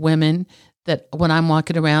lot of women that when I'm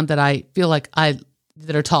walking around that I feel like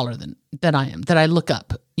that are taller than I am, that I look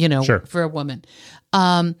up, for a woman.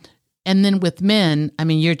 And then with men, I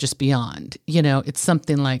mean, you're just beyond, it's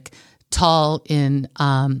something like tall in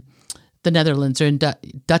the Netherlands or in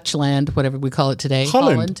Dutchland, whatever we call it today,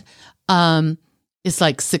 Holland. It's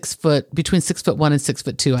like 6 foot, between 6'1" and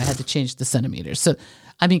 6'2". I had to change the centimeters. So,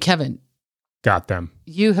 I mean, Kevin, got them.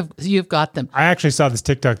 You've got them. I actually saw this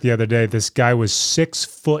TikTok the other day. This guy was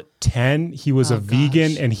 6'10". He was a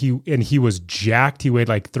vegan, and he was jacked. He weighed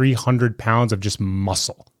like 300 pounds of just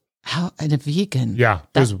muscle. How? And a vegan? Yeah,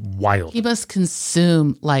 it was wild. He must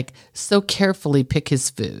consume so carefully pick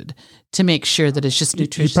his food to make sure that it's just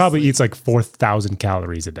nutritious. He probably eats like 4,000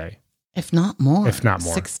 calories a day. If not more.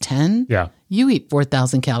 6'10"? Yeah. You eat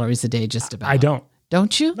 4,000 calories a day just about. I don't.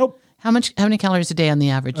 Don't you? Nope. How many calories a day on the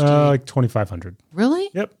average do you eat? Like 2,500. Really?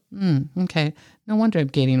 Yep. Okay. No wonder I'm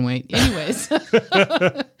gaining weight. Anyways.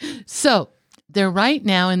 So they're right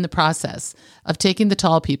now in the process of taking the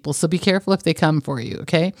tall people. So be careful if they come for you,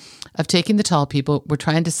 okay? Of taking the tall people. We're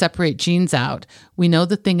trying to separate genes out. We know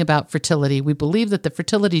the thing about fertility. We believe that the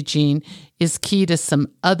fertility gene is key to some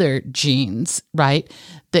other genes, right?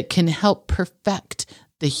 That can help perfect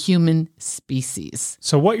the human species.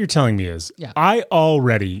 So what you're telling me is I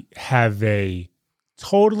already have a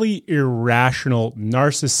totally irrational,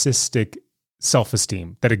 narcissistic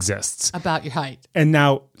self-esteem that exists. About your height. And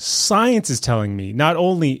now science is telling me not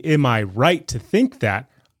only am I right to think that,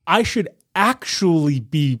 I should actually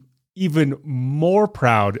be even more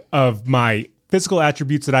proud of my physical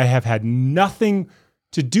attributes that I have had nothing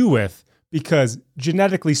to do with because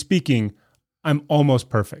genetically speaking, I'm almost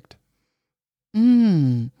perfect.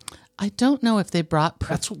 I don't know if they brought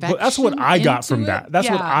perfection. That's what I got from that. That's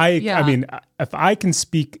what I mean, if I can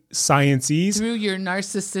speak science-ese. Through your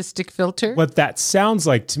narcissistic filter? What that sounds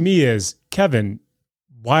like to me is, Kevin,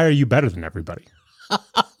 why are you better than everybody?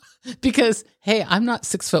 Because, hey, I'm not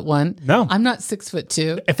 6'1". No. I'm not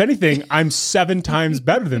 6'2". If anything, I'm 7 times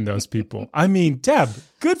better than those people. I mean, Deb,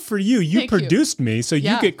 good for you. You produced me, so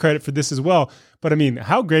you get credit for this as well. But I mean,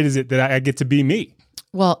 how great is it that I get to be me?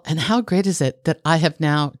 Well, and how great is it that I have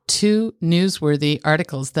now 2 newsworthy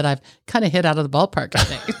articles that I've kind of hit out of the ballpark, I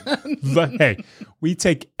think. But hey, we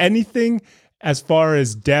take anything as far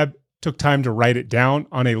as Deb took time to write it down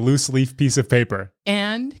on a loose leaf piece of paper.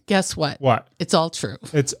 And guess what? What? It's all true.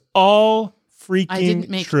 It's all freaking true. I didn't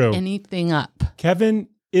make anything up. Kevin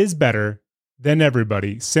is better than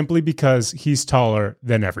everybody simply because he's taller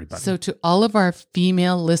than everybody. So to all of our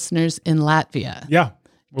female listeners in Latvia. Yeah.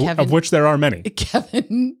 Kevin, of which there are many.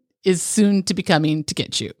 Kevin is soon to be coming to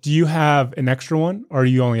get you. Do you have an extra one, or are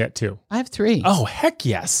you only at 2? I have 3. Oh, heck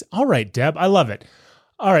yes. All right, Deb. I love it.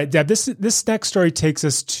 All right, Deb, this next story takes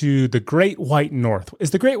us to the Great White North.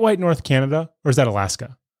 Is the Great White North Canada, or is that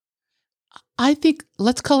Alaska? I think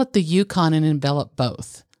let's call it the Yukon and envelop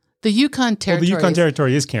both. The Yukon territory. Well, the Yukon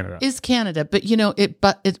territory is Canada. Is Canada, but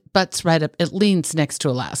it butts right up. It leans next to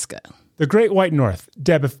Alaska. The Great White North.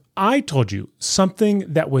 Deb, if I told you something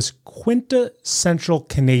that was quintessential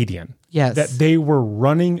Canadian, Yes. that they were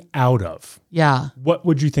running out of, Yeah. what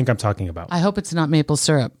would you think I'm talking about? I hope it's not maple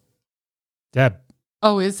syrup. Deb,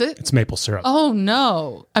 Oh, is it? it's maple syrup. Oh,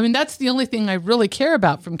 no. I mean, that's the only thing I really care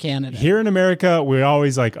about from Canada. Here in America, we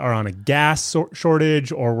always are on a gas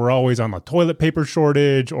shortage, or we're always on a toilet paper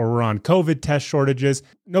shortage, or we're on COVID test shortages.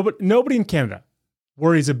 Nobody in Canada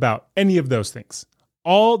worries about any of those things.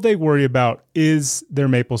 All they worry about is their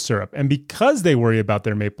maple syrup. And because they worry about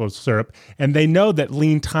their maple syrup, and they know that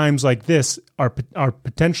lean times like this are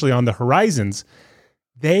potentially on the horizons,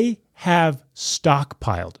 they have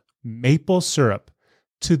stockpiled maple syrup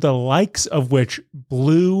to the likes of which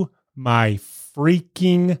blew my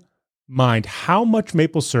freaking mind. How much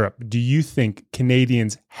maple syrup do you think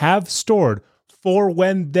Canadians have stored for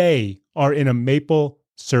when they are in a maple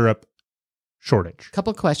syrup shortage?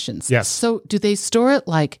 Couple questions. Yes. So do they store it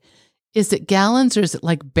is it gallons or is it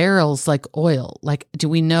like barrels like oil? Like, do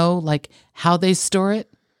we know how they store it?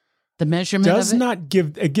 The measurement Does of it? not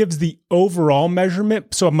give, it gives the overall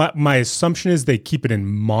measurement. So my assumption is they keep it in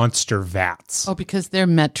monster vats. Oh, because they're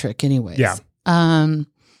metric anyways. Yeah.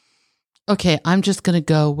 Okay, I'm just going to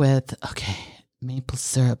go with, maple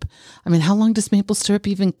syrup. I mean, how long does maple syrup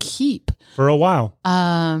even keep? For a while.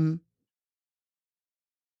 I'm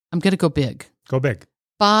going to go big. Go big.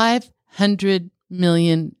 500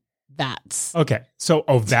 million vats. Okay. So,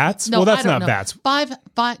 vats? No, well, that's I don't not know. vats.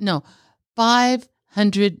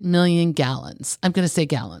 500 million gallons. I'm going to say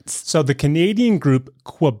gallons. So the Canadian group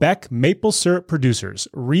Quebec Maple Syrup Producers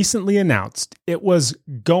recently announced it was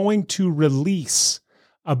going to release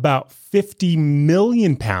about 50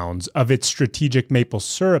 million pounds of its strategic maple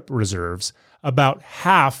syrup reserves, about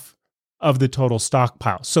half of the total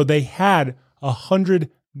stockpile. So they had 100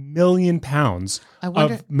 million pounds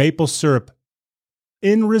of maple syrup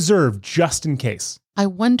in reserve just in case. I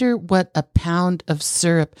wonder what a pound of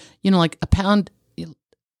syrup, like a pound,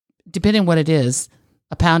 depending on what it is,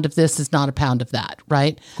 a pound of this is not a pound of that,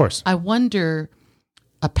 right? Of course. I wonder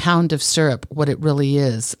a pound of syrup, what it really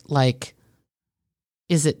is.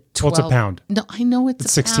 Is it 12? What's a pound? No, I know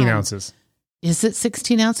it's 16 pound. ounces. Is it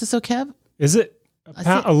 16 ounces, Kev? Is it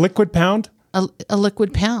a liquid pound? A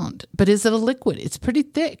liquid pound. But is it a liquid? It's pretty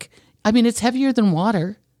thick. I mean, it's heavier than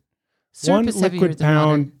water. Syrup One is heavier liquid than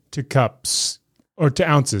pound water. to cups. Or to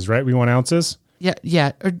ounces, right? We want ounces?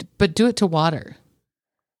 Yeah. But do it to water.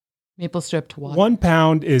 Maple syrup to water. 1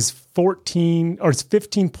 pound is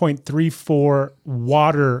 15.34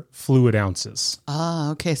 water fluid ounces.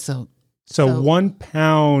 Ah, okay. So 1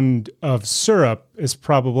 pound of syrup is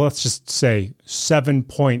probably, let's just say,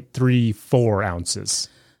 7.34 ounces.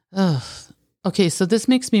 Okay, so this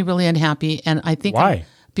makes me really unhappy, and I think Why?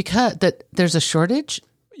 Because there's a shortage.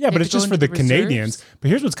 Yeah, but it's just for the Canadians. But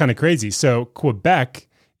here's what's kind of crazy. So Quebec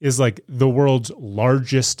is the world's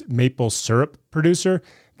largest maple syrup producer.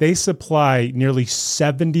 They supply nearly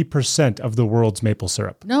 70% of the world's maple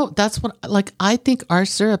syrup. No, that's what, I think our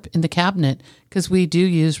syrup in the cabinet, because we do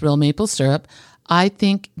use real maple syrup, I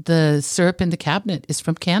think the syrup in the cabinet is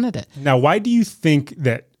from Canada. Now, why do you think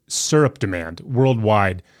that syrup demand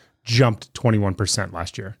worldwide jumped 21%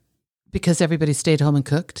 last year? Because everybody stayed home and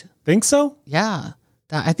cooked. Think so? Yeah,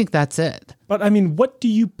 I think that's it. But I mean, what do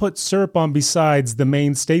you put syrup on besides the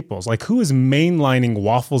main staples? Who is mainlining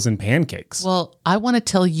waffles and pancakes? Well, I want to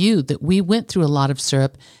tell you that we went through a lot of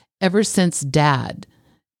syrup ever since Dad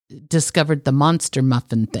discovered the Monster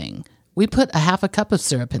Muffin thing. We put a half a cup of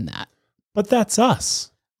syrup in that. But that's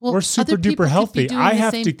us. Well, we're super other people duper could be healthy. doing I the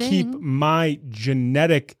have same to keep thing. my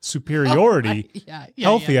genetic superiority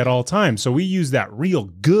healthy at all times. So we use that real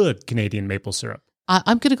good Canadian maple syrup.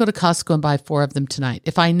 I'm going to go to Costco and buy 4 of them tonight.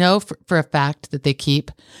 If I know for a fact that they keep,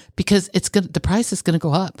 because the price is going to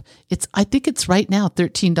go up. I think it's right now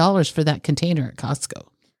 $13 for that container at Costco.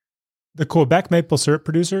 The Quebec maple syrup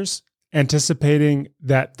producers, anticipating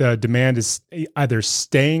that the demand is either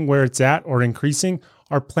staying where it's at or increasing,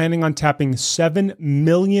 are planning on tapping 7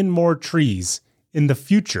 million more trees in the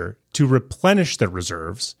future to replenish the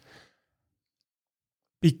reserves,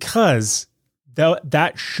 because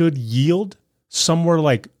that should yield somewhere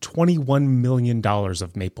like $21 million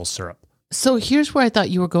of maple syrup. So here's where I thought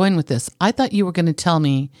you were going with this. I thought you were going to tell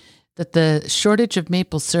me that the shortage of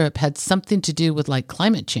maple syrup had something to do with like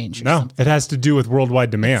climate change or No, something. it has to do with worldwide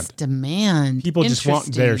demand. It's demand. People just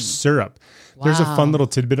want their Interesting. syrup. There's a fun Wow. little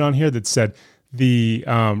tidbit on here that said the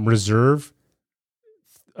reserve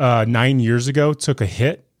 9 years ago took a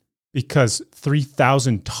hit because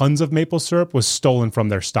 3,000 tons of maple syrup was stolen from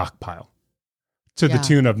their stockpile to the Yeah.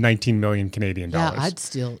 tune of 19 million Canadian Yeah, dollars. I'd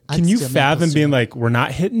steal. Can you fathom being like, we're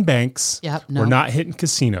not hitting banks, Yep, no. we're not hitting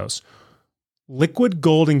casinos. Liquid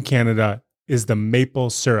gold in Canada is the maple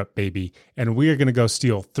syrup, baby. And we are going to go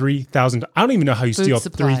steal 3,000. I don't even know how you Food steal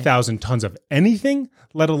supply. 3,000 tons of anything,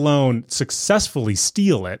 let alone successfully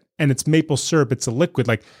steal it. And it's maple syrup. It's a liquid.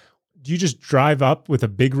 Like, do you just drive up with a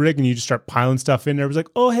big rig and you just start piling stuff in there? It was like,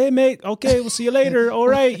 oh, hey, mate. Okay, we'll see you later. All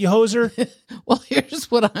right, you hoser. Well, here's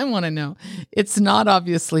what I want to know. It's not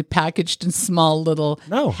obviously packaged in small little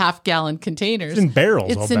No. half-gallon containers. It's in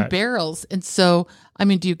barrels, I'll It's in bet. barrels. And so, I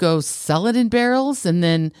mean, do you go sell it in barrels? And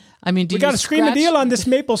then, I mean, do We you got to scream a scratch- deal on this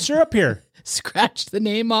maple syrup here. scratch the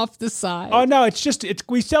name off the side? Oh, no,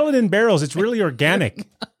 we sell it in barrels. It's really organic.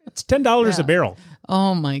 It's $10 a barrel.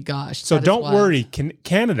 Oh my gosh. So that is don't wild. worry.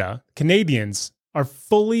 Canadians are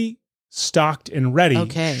fully stocked and ready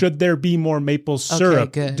Okay. should there be more maple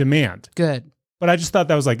syrup good. demand. Good. But I just thought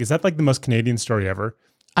that was like, is that like the most Canadian story ever?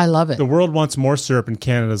 I love it. The world wants more syrup and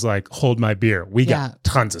Canada's like, hold my beer. We Yeah. got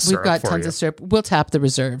tons of syrup We've got for tons you. of syrup. We'll tap the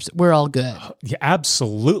reserves. We're all good. Yeah,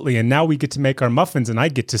 absolutely. And now we get to make our muffins and I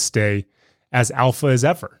get to stay as alpha as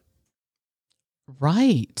ever.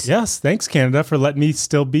 Right. Yes. Thanks, Canada, for letting me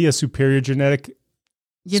still be a superior genetic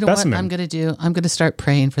You know specimen. what I'm going to do? I'm going to start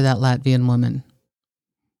praying for that Latvian woman.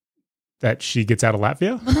 that she gets out of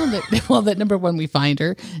Latvia. That number one, we find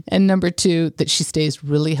her. And number two, that she stays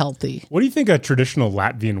really healthy. What do you think a traditional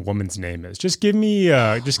Latvian woman's name is? Just give me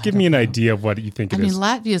an idea of what you think I it mean, is.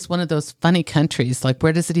 Latvia is one of those funny countries. Like,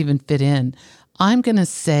 where does it even fit in? I'm going to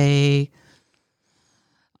say,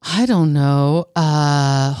 I don't know.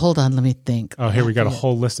 Hold on, let me think. Oh, here we got a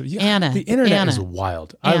whole list of Anna. The internet Anna. is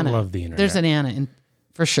wild. Anna. I love the internet. There's an Anna, in,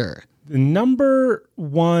 for sure. The number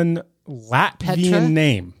one Latvian Petra?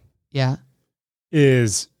 name Yeah.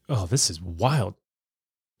 is, oh, this is wild.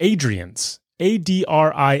 Adrian's.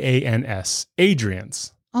 Adrians.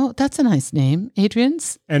 Adrian's. Oh, that's a nice name.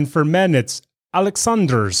 Adrian's? And for men, it's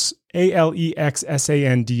Alexanders.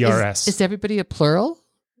 Alexsandrs. Is everybody a plural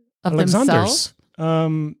of Alexanders. themselves?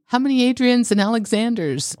 How many Adrians and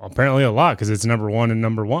Alexanders? Apparently a lot because it's number one and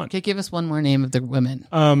number one. Okay, give us one more name of the women.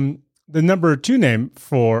 The number two name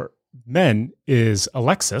for men is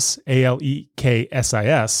Alexis,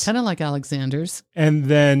 Aleksis. Kind of like Alexander's. And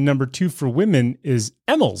then number two for women is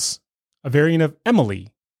Emmels, a variant of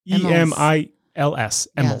Emily, Emmels. Emils,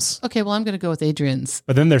 Emmels. Yeah. Okay, well, I'm going to go with Adrian's.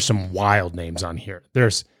 But then there's some wild names on here.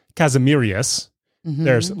 There's Casimirius, Mhm.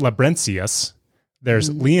 there's Labrentius, there's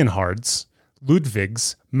Leonhards,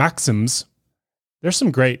 Ludwigs, Maxims. There's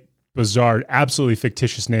some great, bizarre, absolutely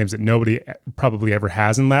fictitious names that nobody probably ever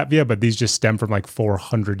has in Latvia, but these just stem from like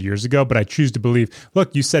 400 years ago. But I choose to believe,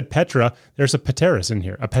 look, you said Petra, there's a Pateris in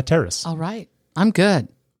here, a Pateris. All right. I'm good.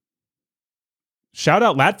 Shout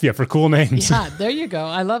out Latvia for cool names. Yeah, there you go.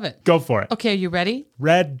 I love it. Go for it. Okay, are you ready?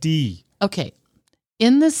 Red D. Okay.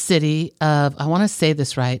 In the city of, I want to say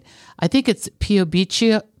this right, I think it's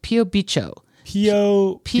Piobico. Pio.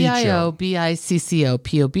 Piobicco.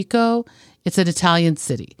 Piobico. It's an Italian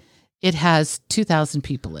city. It has 2,000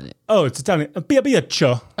 people in it. Oh, it's Italian.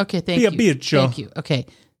 Biabiccio. Okay, thank you. Piobico. Thank you. Okay.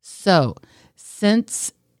 So,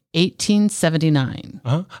 since 1879,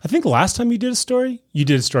 I think last time you did a story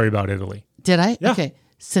about Italy. did I? Yeah. Okay.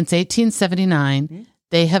 Since 1879,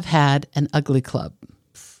 they have had an ugly club.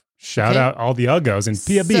 Shout Okay. out all the Uggos in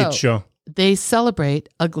Piabiccio. So, they celebrate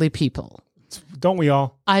ugly people. Don't we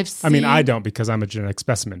all? I've seen, I mean, I don't because I'm a genetic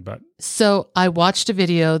specimen, but So I watched a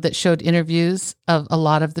video that showed interviews of a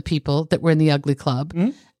lot of the people that were in the ugly club.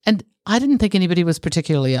 And I didn't think anybody was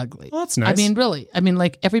particularly ugly. well, that's nice. I mean, really. I mean,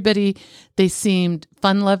 like everybody, they seemed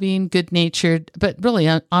fun-loving, good-natured, but really,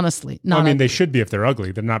 honestly, not I mean, ugly. they should be if they're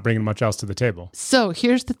ugly. They're not bringing much else to the table. So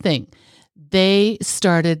here's the thing. They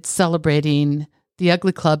started celebrating the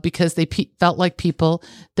ugly club because they felt like people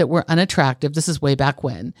that were unattractive. This is way back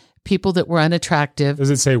when. People that were unattractive.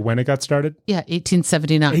 Does it say when it got started? Yeah,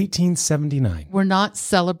 1879. 1879. Were not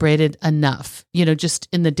celebrated enough, just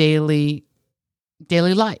in the daily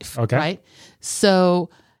life. Okay. Right?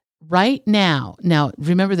 So right now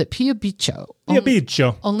remember that Piobico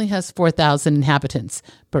Piabiccio. only has 4,000 inhabitants,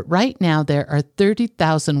 but right now there are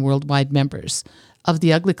 30,000 worldwide members of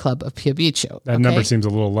the Ugly Club of Piobico. That number seems a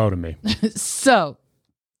little low to me. So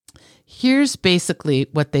here's basically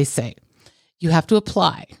what they say. You have to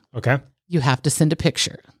apply. Okay. You have to send a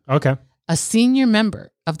picture. Okay. a senior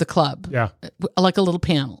member of the club, Yeah. like a little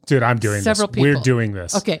panel. Dude, I'm doing Several this. We're people. doing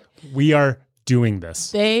this. Okay. We are doing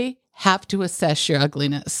this. They have to assess your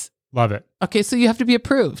ugliness. Love it. Okay, so you have to be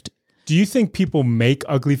approved. Do you think people make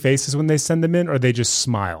ugly faces when they send them in, or they just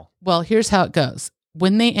smile? Well, here's how it goes.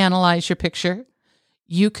 When they analyze your picture,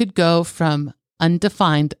 you could go from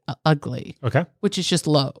undefined ugly, Okay. which is just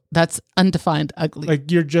low. That's undefined ugly. Like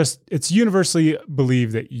it's universally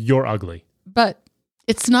believed that you're ugly. But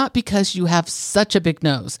it's not because you have such a big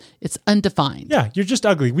nose. It's undefined. Yeah, you're just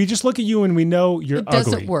ugly. We just look at you and we know you're It ugly.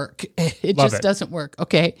 doesn't work. It Love just it. doesn't work.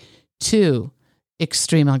 Okay. 2,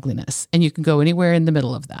 extreme ugliness. And you can go anywhere in the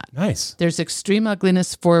middle of that. Nice. There's extreme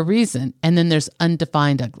ugliness for a reason, and then there's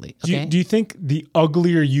undefined ugly. Okay. Do you think the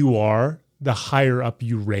uglier you are, the higher up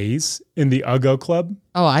you raise in the Uggo Club?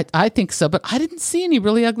 Oh, I think so, but I didn't see any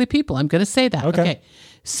really ugly people. I'm going to say that. Okay.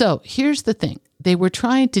 So here's the thing. They were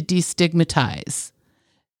trying to destigmatize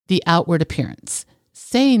the outward appearance,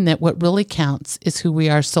 saying that what really counts is who we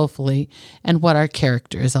are soulfully and what our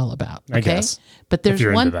character is all about. Okay? I guess. But there's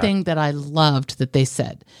you're one into that. thing that I loved that they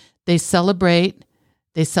said. They celebrate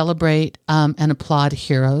and applaud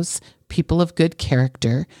heroes, people of good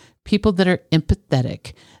character, people that are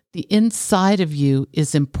empathetic. The inside of you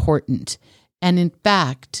is important. And in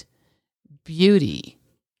fact, beauty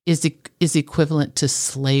is equivalent to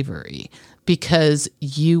slavery because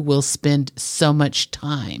you will spend so much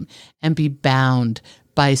time and be bound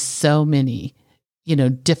by so many,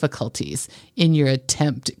 difficulties in your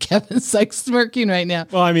attempt. Kevin's like smirking right now.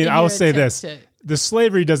 Well, I mean, In I will your say this. attempt The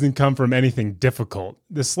slavery doesn't come from anything difficult.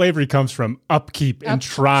 The slavery comes from upkeep and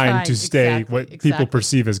trying to stay what people exactly.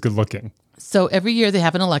 perceive as good looking. So every year they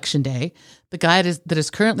have an election day. The guy that is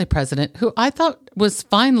currently president, who I thought was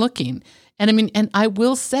fine looking, and I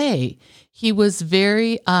will say he was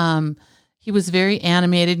very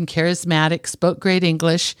animated and charismatic, spoke great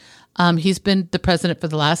English. He's been the president for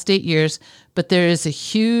the last 8 years, but there is a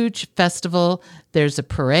huge festival. There's a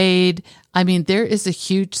parade. There is a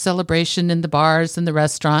huge celebration in the bars and the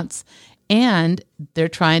restaurants, and they're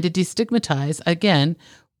trying to destigmatize again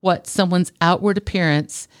what someone's outward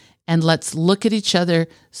appearance. And let's look at each other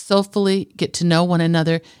soulfully, get to know one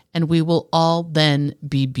another, and we will all then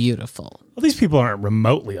be beautiful. Well, these people aren't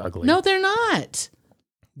remotely ugly. No, they're not.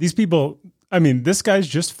 These people, this guy's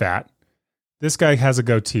just fat. This guy has a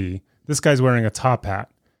goatee. This guy's wearing a top hat.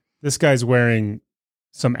 This guy's wearing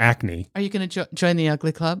some acne. Are you going to join the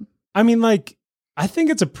ugly club? I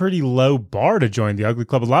think it's a pretty low bar to join the ugly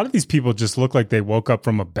club. A lot of these people just look like they woke up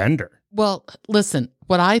from a bender. Well, listen,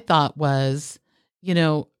 what I thought was,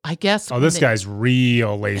 I guess. Oh, this guy's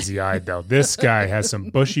real lazy-eyed, though. This guy has some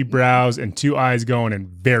bushy brows and 2 eyes going in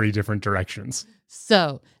very different directions.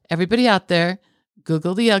 So, everybody out there,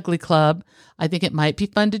 Google the Ugly Club. I think it might be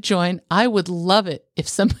fun to join. I would love it if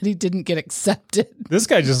somebody didn't get accepted. This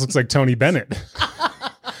guy just looks like Tony Bennett.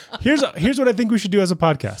 Here's what I think we should do as a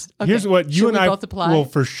podcast. Okay. Here's what you Should and we I both apply? will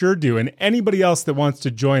for sure do. And anybody else that wants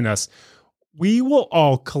to join us, we will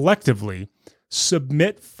all collectively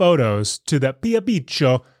submit photos to the Pia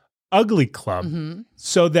Bicho Ugly Club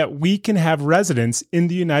so that we can have residents in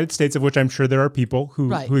the United States, of which I'm sure there are people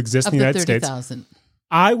who exist in the United States. 30,000.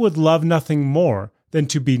 I would love nothing more than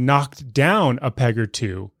to be knocked down a peg or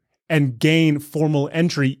two and gain formal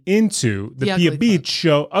entry into the Pia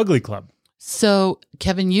Bicho Ugly Club. So,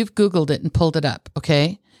 Kevin, you've Googled it and pulled it up,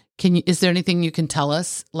 okay? Is there anything you can tell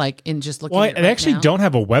us, like in just looking at it I actually now? don't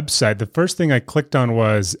have a website. The first thing I clicked on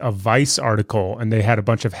was a Vice article, and they had a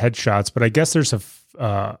bunch of headshots, but I guess there's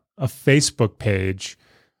a Facebook page,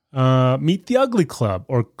 Meet the Ugly Club,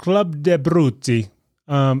 or Club de Brutti,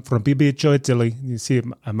 from Pia Bicho, Italy. You see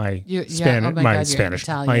my Spanish.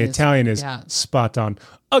 My Italian is spot on.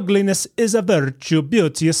 Ugliness is a virtue,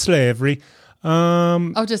 beauty is slavery.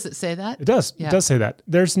 Does it say that? It does. Yeah. It does say that.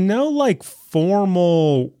 There's no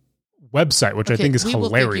formal website, which I think is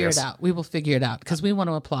hilarious. We will figure it out because we want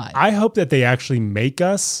to apply. I hope that they actually make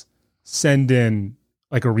us send in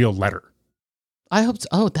a real letter. I hope so.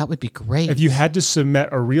 Oh, that would be great. If you had to submit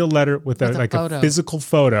a real letter with a physical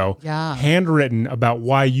photo, handwritten about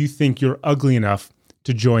why you think you're ugly enough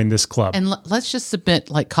to join this club. And let's just submit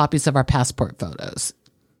copies of our passport photos.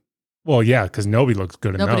 Well, yeah, because nobody looks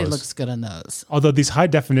good in those. Nobody looks good in those. Although these high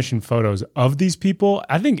definition photos of these people,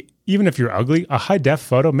 I think even if you're ugly, a high def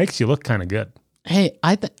photo makes you look kind of good. Hey,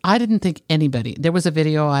 I didn't think anybody, there was a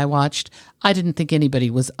video I watched, I didn't think anybody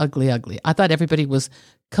was ugly. I thought everybody was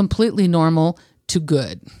completely normal to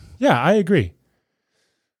good. Yeah, I agree.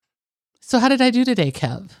 So how did I do today,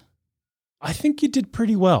 Kev? I think you did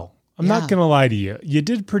pretty well. I'm not going to lie to you. You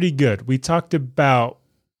did pretty good. We talked about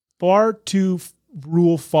far too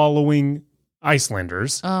rule following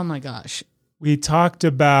Icelanders. Oh my gosh. We talked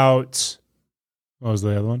about, what was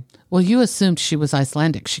the other one? Well, you assumed she was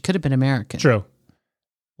Icelandic. She could have been American. True.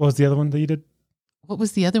 What was the other one that you did? What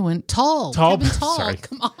was the other one? Tall. Tall. Kevin Tall. Sorry.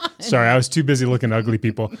 Come on. Sorry, I was too busy looking at ugly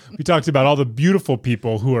people. We talked about all the beautiful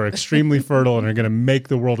people who are extremely fertile and are going to make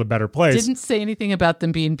the world a better place. Didn't say anything about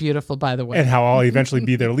them being beautiful, by the way. And how I'll eventually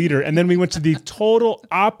be their leader. And then we went to the total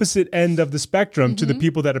opposite end of the spectrum to the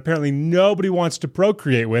people that apparently nobody wants to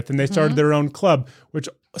procreate with. And they started their own club, which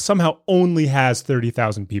somehow only has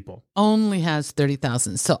 30,000 people. Only has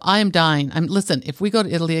 30,000. So I am dying. Listen, if we go to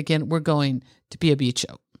Italy again, we're going to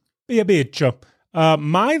Biabicho. Biabicho.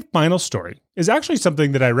 My final story is actually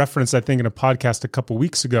something that I referenced, I think, in a podcast a couple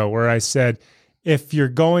weeks ago, where I said, if you're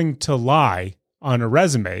going to lie on a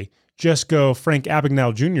resume, just go Frank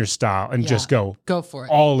Abagnale Jr. style and just go for it.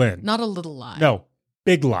 All in. Not a little lie. No,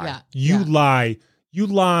 big lie. Yeah. You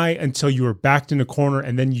lie until you are backed in a corner,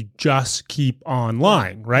 and then you just keep on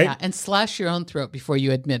lying, right? Yeah, and slash your own throat before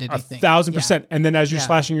you admit anything. 1,000%. And then as you're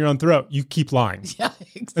slashing your own throat, you keep lying. Yeah,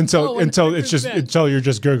 exactly. until you're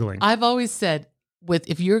just gurgling. I've always said,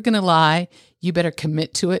 if you're going to lie, you better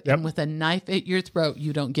commit to it. Yep. And with a knife at your throat,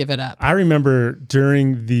 you don't give it up. I remember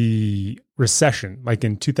during the recession, like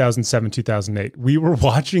in 2007, 2008, we were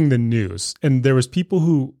watching the news, and there was people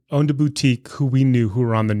who owned a boutique who we knew who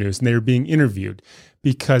were on the news, and they were being interviewed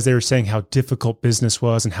because they were saying how difficult business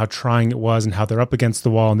was and how trying it was and how they're up against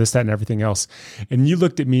the wall and this, that, and everything else. And you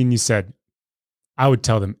looked at me and you said, I would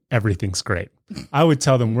tell them everything's great. I would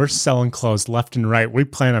tell them we're selling clothes left and right. We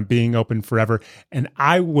plan on being open forever. And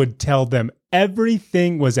I would tell them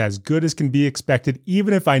everything was as good as can be expected,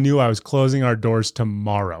 even if I knew I was closing our doors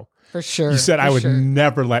tomorrow. For sure. You said I would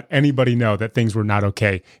never let anybody know that things were not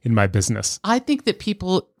okay in my business. I think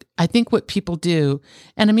what people do,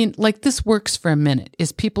 and I mean, like this works for a minute,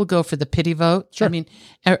 is people go for the pity vote. Sure. I mean,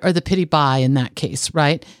 or the pity buy in that case,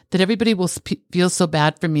 right? That everybody will feel so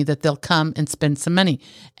bad for me that they'll come and spend some money.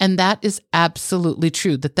 And that is absolutely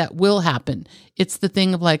true, that will happen. It's the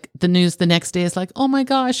thing of like the news the next day is like, oh my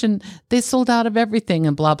gosh, and they sold out of everything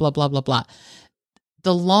and blah, blah, blah, blah, blah.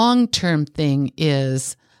 The long-term thing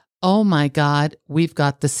is, oh my God, we've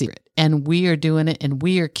got the secret and we are doing it and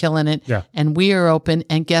we are killing it and we are open.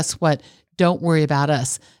 And guess what? Don't worry about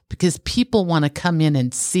us, because people want to come in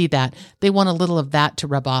and see that. They want a little of that to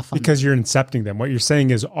rub off on them. Because you're incepting them. What you're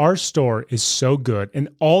saying is our store is so good and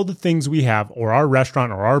all the things we have, or our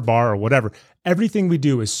restaurant or our bar or whatever, everything we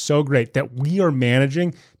do is so great that we are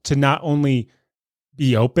managing to not only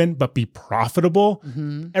be open, but be profitable.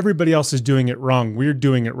 Mm-hmm. Everybody else is doing it wrong. We're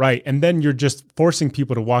doing it right. And then you're just forcing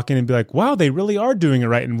people to walk in and be like, wow, they really are doing it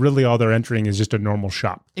right. And really all they're entering is just a normal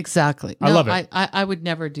shop. Exactly. I love it. I would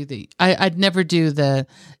never do I'd never do the,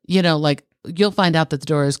 like you'll find out that the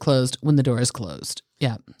door is closed when the door is closed.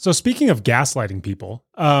 Yeah. So speaking of gaslighting people,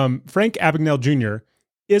 Frank Abagnale Jr.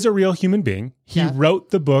 is a real human being. He wrote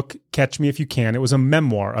the book, Catch Me If You Can. It was a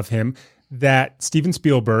memoir of him that Steven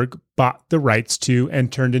Spielberg bought the rights to and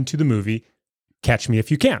turned into the movie Catch Me If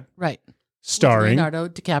You Can. Right. Starring Leonardo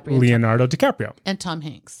DiCaprio. And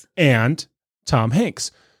Tom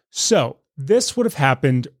Hanks. So this would have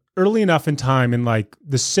happened early enough in time in like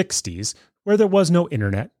the 60s where there was no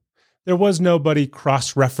internet. There was nobody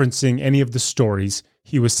cross-referencing any of the stories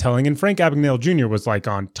he was telling. And Frank Abagnale Jr. was like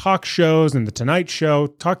on talk shows and The Tonight Show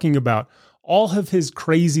talking about all of his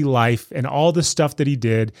crazy life and all the stuff that he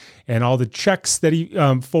did and all the checks that he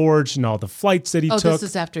forged and all the flights that he took. Oh, this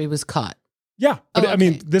is after he was caught. Yeah. But I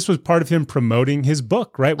mean, this was part of him promoting his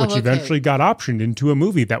book, right? Which eventually got optioned into a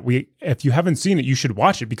movie that if you haven't seen it, you should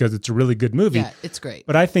watch it because it's a really good movie. Yeah, it's great.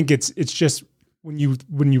 But I think it's just when you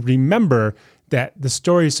remember that the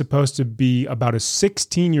story is supposed to be about a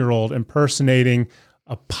 16-year-old impersonating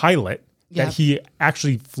a pilot that he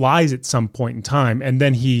actually flies at some point in time, and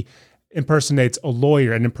then he impersonates a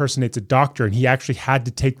lawyer and impersonates a doctor, and he actually had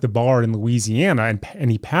to take the bar in Louisiana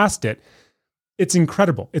and he passed it. It's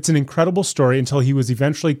incredible. It's an incredible story until he was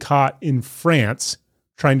eventually caught in France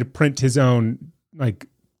trying to print his own like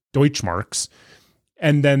Deutschmarks.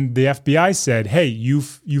 And then the FBI said, hey, you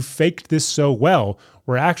faked this so well,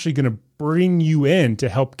 we're actually going to bring you in to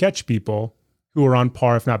help catch people who are on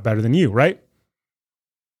par, if not better than you, right?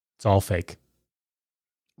 It's all fake.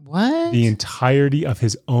 What? The entirety of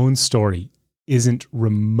his own story isn't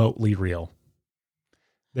remotely real.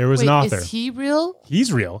 There was an author. Is he real?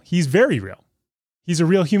 He's real. He's very real. He's a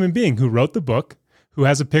real human being who wrote the book, who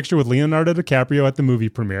has a picture with Leonardo DiCaprio at the movie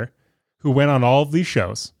premiere, who went on all of these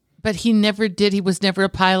shows. But he never did. He was never a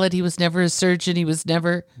pilot. He was never a surgeon. He was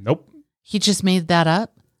never. Nope. He just made that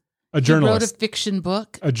up. A journalist. He wrote a fiction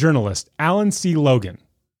book. A journalist, Alan C. Logan.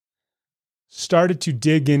 started to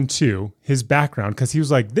dig into his background because he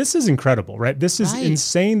was like, this is incredible, right? This is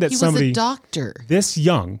insane that somebody was a doctor this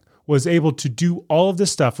young was able to do all of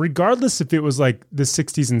this stuff, regardless if it was like the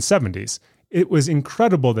 60s and 70s. It was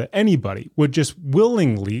incredible that anybody would just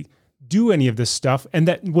willingly do any of this stuff and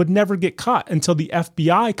that would never get caught until the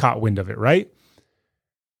FBI caught wind of it, right?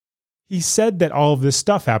 He said that all of this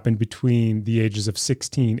stuff happened between the ages of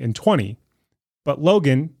 16 and 20, but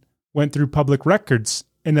Logan went through public records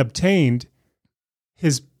and obtained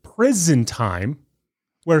his prison time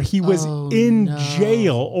where he was in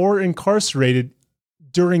jail or incarcerated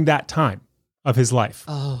during that time of his life.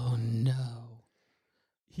 Oh, no.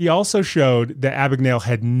 He also showed that Abagnale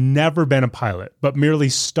had never been a pilot, but merely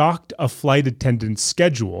stalked a flight attendant's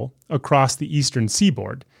schedule across the eastern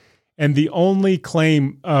seaboard. And the only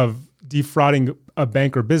claim of defrauding a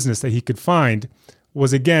bank or business that he could find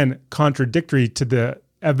was, again, contradictory to the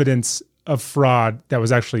evidence of fraud that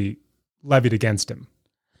was actually levied against him.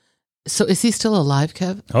 So is he still alive,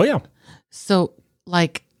 Kev? Oh, yeah. So,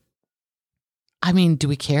 like, I mean, do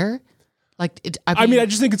we care? Like, I mean, I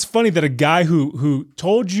just think it's funny that a guy who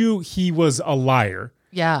told you he was a liar,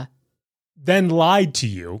 yeah, then lied to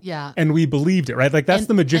you, yeah, and we believed it, right? Like that's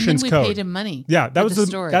the magician's and then we code. Paid him money. Yeah, that's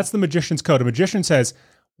the magician's code. A magician says,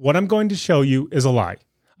 "What I'm going to show you is a lie.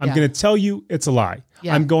 I'm going to tell you it's a lie.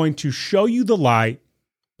 Yeah. I'm going to show you the lie,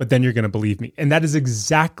 but then you're going to believe me." And that is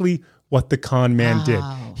exactly what the con man did.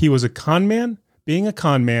 He was a con man, being a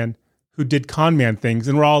con man who did con man things,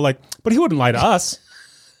 and we're all like, "But he wouldn't lie to us."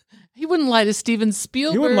 He wouldn't lie to Steven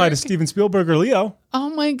Spielberg. He wouldn't lie to Steven Spielberg or Leo. Oh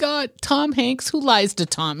my God. Tom Hanks. Who lies to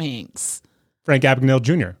Tom Hanks? Frank Abagnale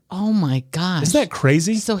Jr. Oh my gosh. Isn't that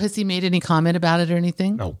crazy? So has he made any comment about it or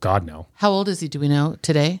anything? Oh, God, no. How old is he? Do we know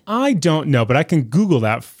today? I don't know, but I can Google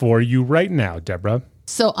that for you right now, Deborah.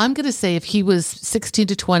 So I'm going to say if he was 16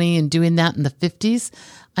 to 20 and doing that in the 50s,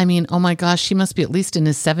 I mean, oh my gosh, he must be at least in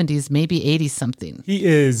his 70s, maybe 80 something. He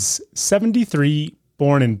is 73,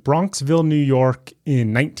 born in Bronxville, New York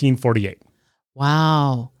in 1948.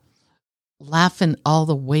 Wow. Laughing all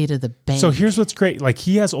the way to the bank. So here's what's great. Like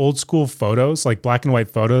he has old school photos, like black and white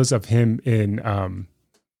photos of him in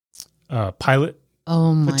pilot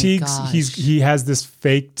fatigues. Gosh. He has this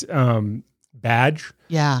faked badge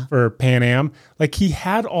for Pan Am. Like he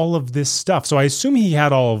had all of this stuff. So I assume he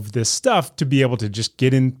had all of this stuff to be able to just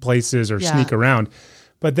get in places or sneak around.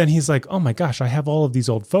 But then he's like, oh my gosh, I have all of these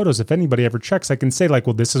old photos. If anybody ever checks, I can say like,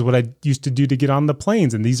 well, this is what I used to do to get on the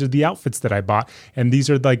planes. And these are the outfits that I bought. And these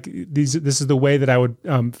are like, this is the way that I would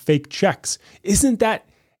fake checks. Isn't that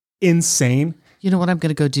insane? You know what I'm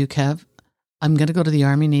going to go do, Kev? I'm going to go to the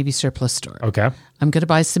Army Navy surplus store. Okay. I'm going to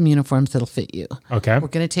buy some uniforms that'll fit you. Okay. We're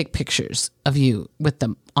going to take pictures of you with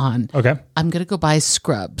them on. Okay. I'm going to go buy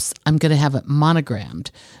scrubs. I'm going to have it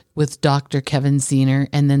monogrammed with Dr. Kevin Zener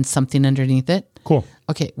and then something underneath it. Cool.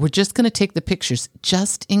 Okay. We're just going to take the pictures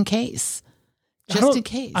just in case. Just in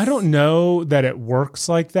case. I don't know that it works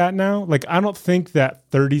like that now. Like, I don't think that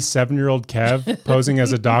 37-year-old Kev posing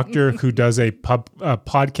as a doctor who does a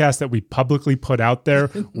podcast that we publicly put out there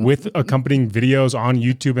with accompanying videos on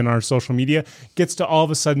YouTube and our social media gets to all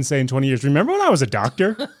of a sudden say in 20 years, remember when I was a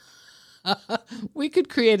doctor? We could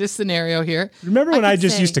create a scenario here. Remember when I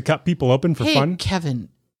just used to cut people open for fun? Kevin,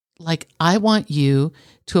 like I want you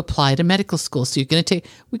to apply to medical school. So you're going to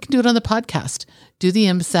we can do it on the podcast, do the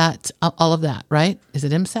MSAT, all of that, right? Is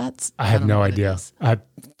it MSATs? I have no idea.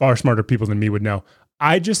 Far smarter people than me would know.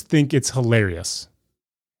 I just think it's hilarious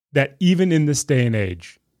that even in this day and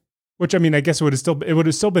age, which I mean, I guess it would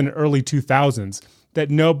have still been early 2000s, that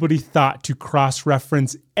nobody thought to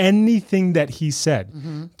cross-reference anything that he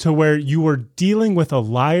said to where you were dealing with a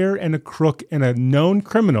liar and a crook and a known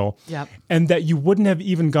criminal, and that you wouldn't have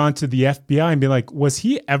even gone to the FBI and be like, was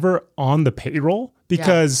he ever on the payroll?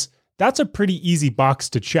 Because that's a pretty easy box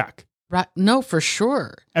to check. Right. No, for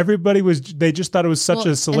sure. They just thought it was such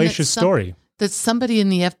a salacious story. That somebody in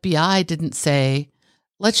the FBI didn't say,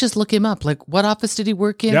 let's just look him up. Like, what office did he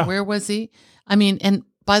work in? Yeah. Where was he? I mean, and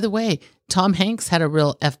by the way, Tom Hanks had a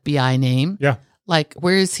real FBI name. Yeah. Like,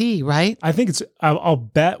 where is he, right? I think I'll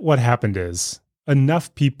bet what happened is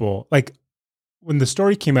enough people, like when the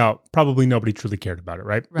story came out, probably nobody truly cared about it,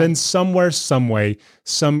 right? Then somewhere, some way,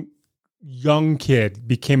 some young kid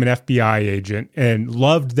became an FBI agent and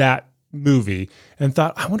loved that movie and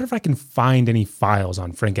thought, I wonder if I can find any files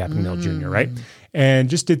on Frank Abagnale Jr., right? And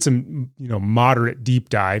just did some, moderate deep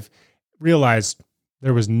dive, realized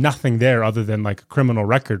there was nothing there other than like a criminal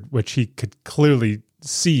record, which he could clearly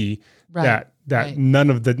see that none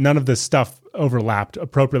of the stuff overlapped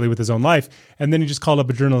appropriately with his own life. And then he just called up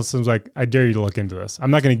a journalist and was like, I dare you to look into this.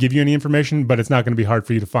 I'm not going to give you any information, but it's not going to be hard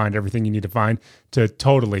for you to find everything you need to find to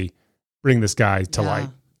totally bring this guy to light.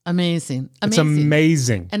 Amazing. It's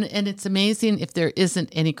amazing. And it's amazing if there isn't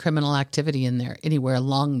any criminal activity in there anywhere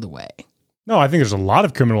along the way. No, I think there's a lot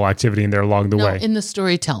of criminal activity in there along the way. In the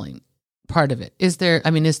storytelling part of it.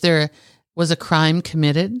 Was a crime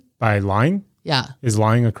committed? By lying? Yeah. Is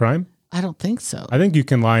lying a crime? I don't think so. I think you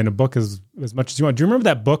can lie in a book as much as you want. Do you remember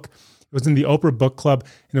that book? It was in the Oprah Book Club,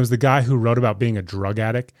 and it was the guy who wrote about being a drug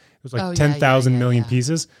addict. It was like 10,000 million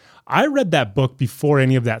pieces. I read that book before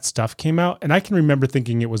any of that stuff came out, and I can remember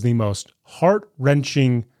thinking it was the most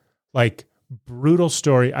heart-wrenching, like brutal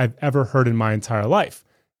story I've ever heard in my entire life.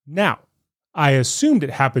 Now, I assumed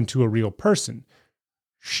it happened to a real person.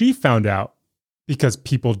 She found out because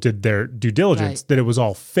people did their due diligence that it was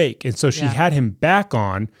all fake. And so she had him back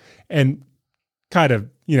on and kind of,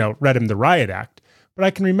 read him the riot act. But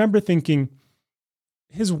I can remember thinking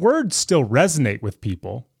his words still resonate with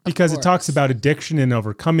people because it talks about addiction and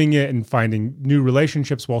overcoming it and finding new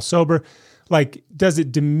relationships while sober. Like, does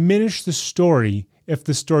it diminish the story if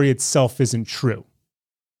the story itself isn't true?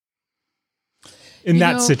 In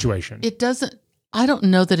that situation. It doesn't. I don't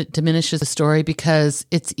know that it diminishes the story because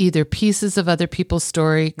it's either pieces of other people's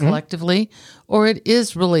story collectively, or it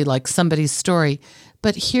is really like somebody's story.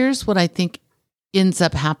 But here's what I think ends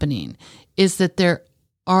up happening is that there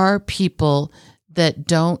are people that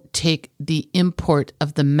don't take the import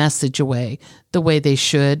of the message away the way they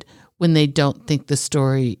should when they don't think the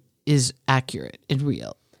story is accurate and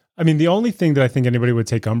real. I mean, the only thing that I think anybody would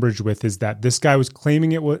take umbrage with is that this guy was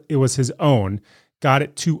claiming it was his own, got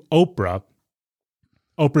it to Oprah.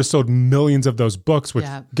 Oprah sold millions of those books, which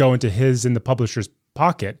go into his and the publisher's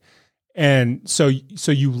pocket. And so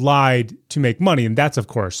you lied to make money. And that's, of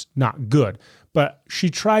course, not good. But she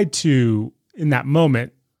tried to, in that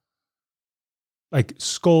moment, like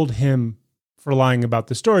scold him for lying about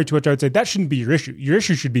the story, to which I would say that shouldn't be your issue. Your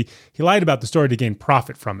issue should be he lied about the story to gain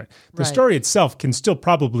profit from it. The story itself can still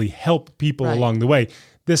probably help people along the way.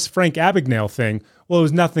 This Frank Abagnale thing, well, it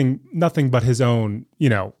was nothing but his own,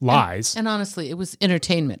 lies. And honestly, it was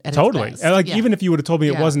entertainment at totally. its best. And even if you would have told me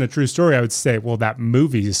it wasn't a true story, I would say, well, that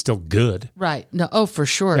movie is still good. Right. No. Oh, for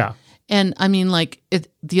sure. Yeah. And I mean,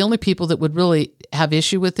 the only people that would really have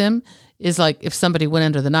issue with him is like if somebody went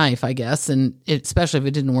under the knife, I guess, and especially if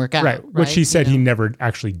it didn't work out. Right. Which he said he never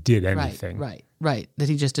actually did anything. Right. That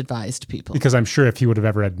he just advised people. Because I'm sure if he would have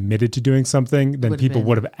ever admitted to doing something, then people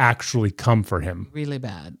would have actually come for him. Really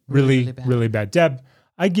bad. Really bad. Deb,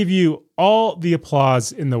 I give you all the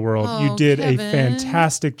applause in the world. You did a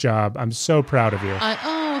fantastic job. I'm so proud of you.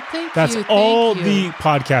 Thank you. That's all the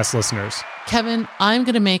podcast listeners. Kevin, I'm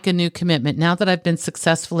going to make a new commitment. Now that I've been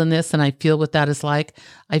successful in this and I feel what that is like,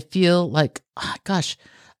 I feel like, gosh,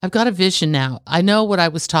 I've got a vision now. I know what I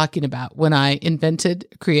was talking about when I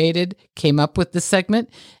created, came up with this segment,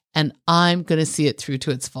 and I'm going to see it through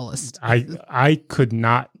to its fullest. I could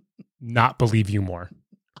not believe you more.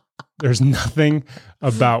 There's nothing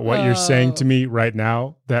about what you're saying to me right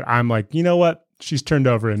now that I'm like, you know what? She's turned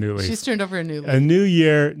over a new leaf. A new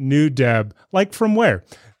year, new Deb. Like from where?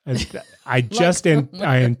 I just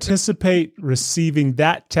I anticipate receiving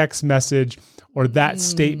that text message or that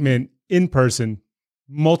statement in person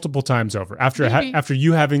multiple times over after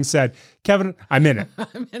you having said, Kevin, I'm in it.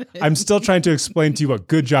 I'm still trying to explain to you what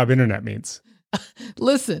good job internet means.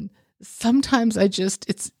 Listen, sometimes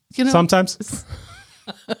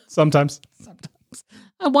Sometimes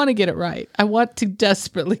I want to get it right. I want to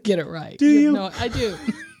desperately get it right. Do you? No, I do.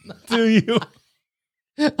 Do you?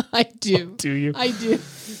 I do. Do you? I do.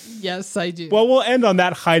 Yes, I do. Well, we'll end on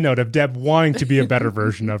that high note of Deb wanting to be a better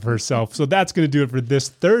version of herself. So that's going to do it for this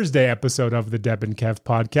Thursday episode of the Deb and Kev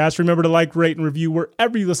podcast. Remember to like, rate, and review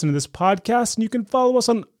wherever you listen to this podcast. And you can follow us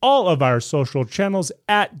on all of our social channels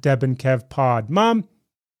at Deb and Kev Pod. Mom,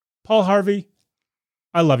 Paul Harvey,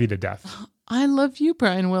 I love you to death. I love you,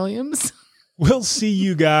 Brian Williams. We'll see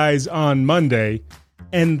you guys on Monday.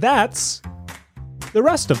 And that's the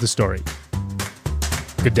rest of the story.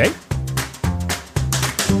 Good day.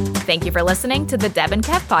 Thank you for listening to the Deb and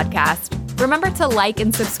Kev podcast. Remember to like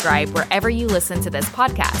and subscribe wherever you listen to this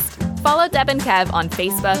podcast. Follow Deb and Kev on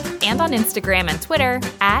Facebook and on Instagram and Twitter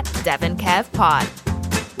at Deb and Kev Pod.